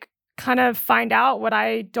and like kind of find out what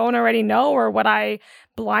I don't already know or what I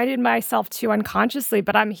blinded myself to unconsciously,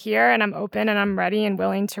 but I'm here and I'm open and I'm ready and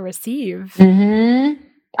willing to receive. Mm-hmm.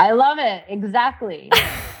 I love it. Exactly.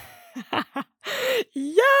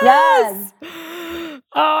 Yes.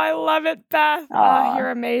 Oh, I love it, Beth. Oh,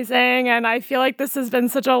 you're amazing. And I feel like this has been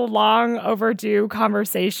such a long overdue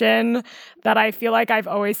conversation that I feel like I've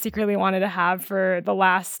always secretly wanted to have for the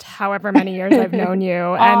last however many years I've known you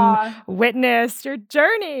and witnessed your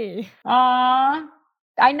journey. I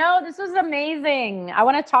know, this was amazing. I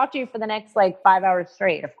want to talk to you for the next 5 hours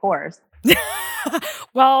straight, of course.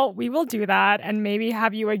 Well, we will do that and maybe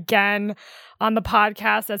have you again on the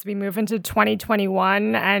podcast as we move into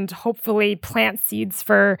 2021 and hopefully plant seeds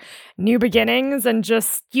for new beginnings and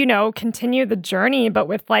just, continue the journey, but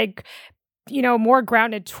with more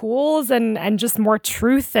grounded tools and just more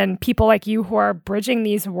truth and people like you who are bridging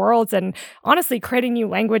these worlds and honestly creating new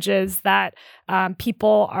languages that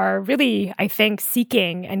people are really, I think,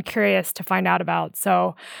 seeking and curious to find out about.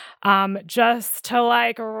 So just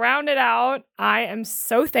to round it out, I am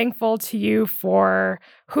so thankful to you for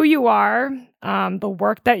who you are, the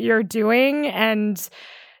work that you're doing, and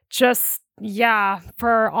just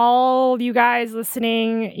for all you guys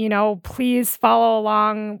listening, please follow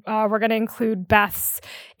along. We're going to include Beth's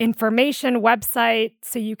information website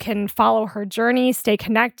so you can follow her journey, stay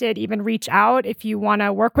connected, even reach out if you want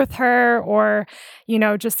to work with her or,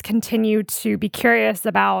 just continue to be curious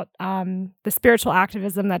about the spiritual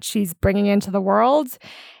activism that she's bringing into the world.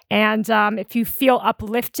 And if you feel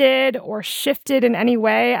uplifted or shifted in any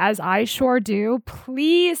way, as I sure do,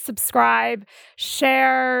 please subscribe,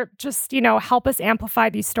 share, just, help us amplify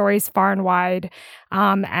these stories far and wide.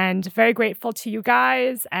 And very grateful to you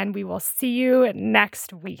guys, and we will see you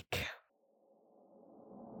next week.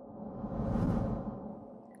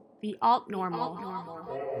 The Alt Normal.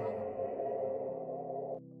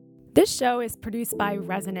 This show is produced by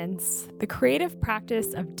Resonance, the creative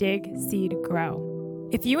practice of dig, seed, grow.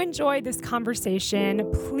 If you enjoyed this conversation,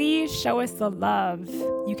 please show us the love.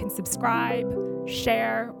 You can subscribe,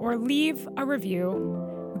 share, or leave a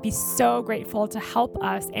review. We'd be so grateful to help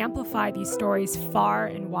us amplify these stories far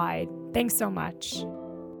and wide. Thanks so much.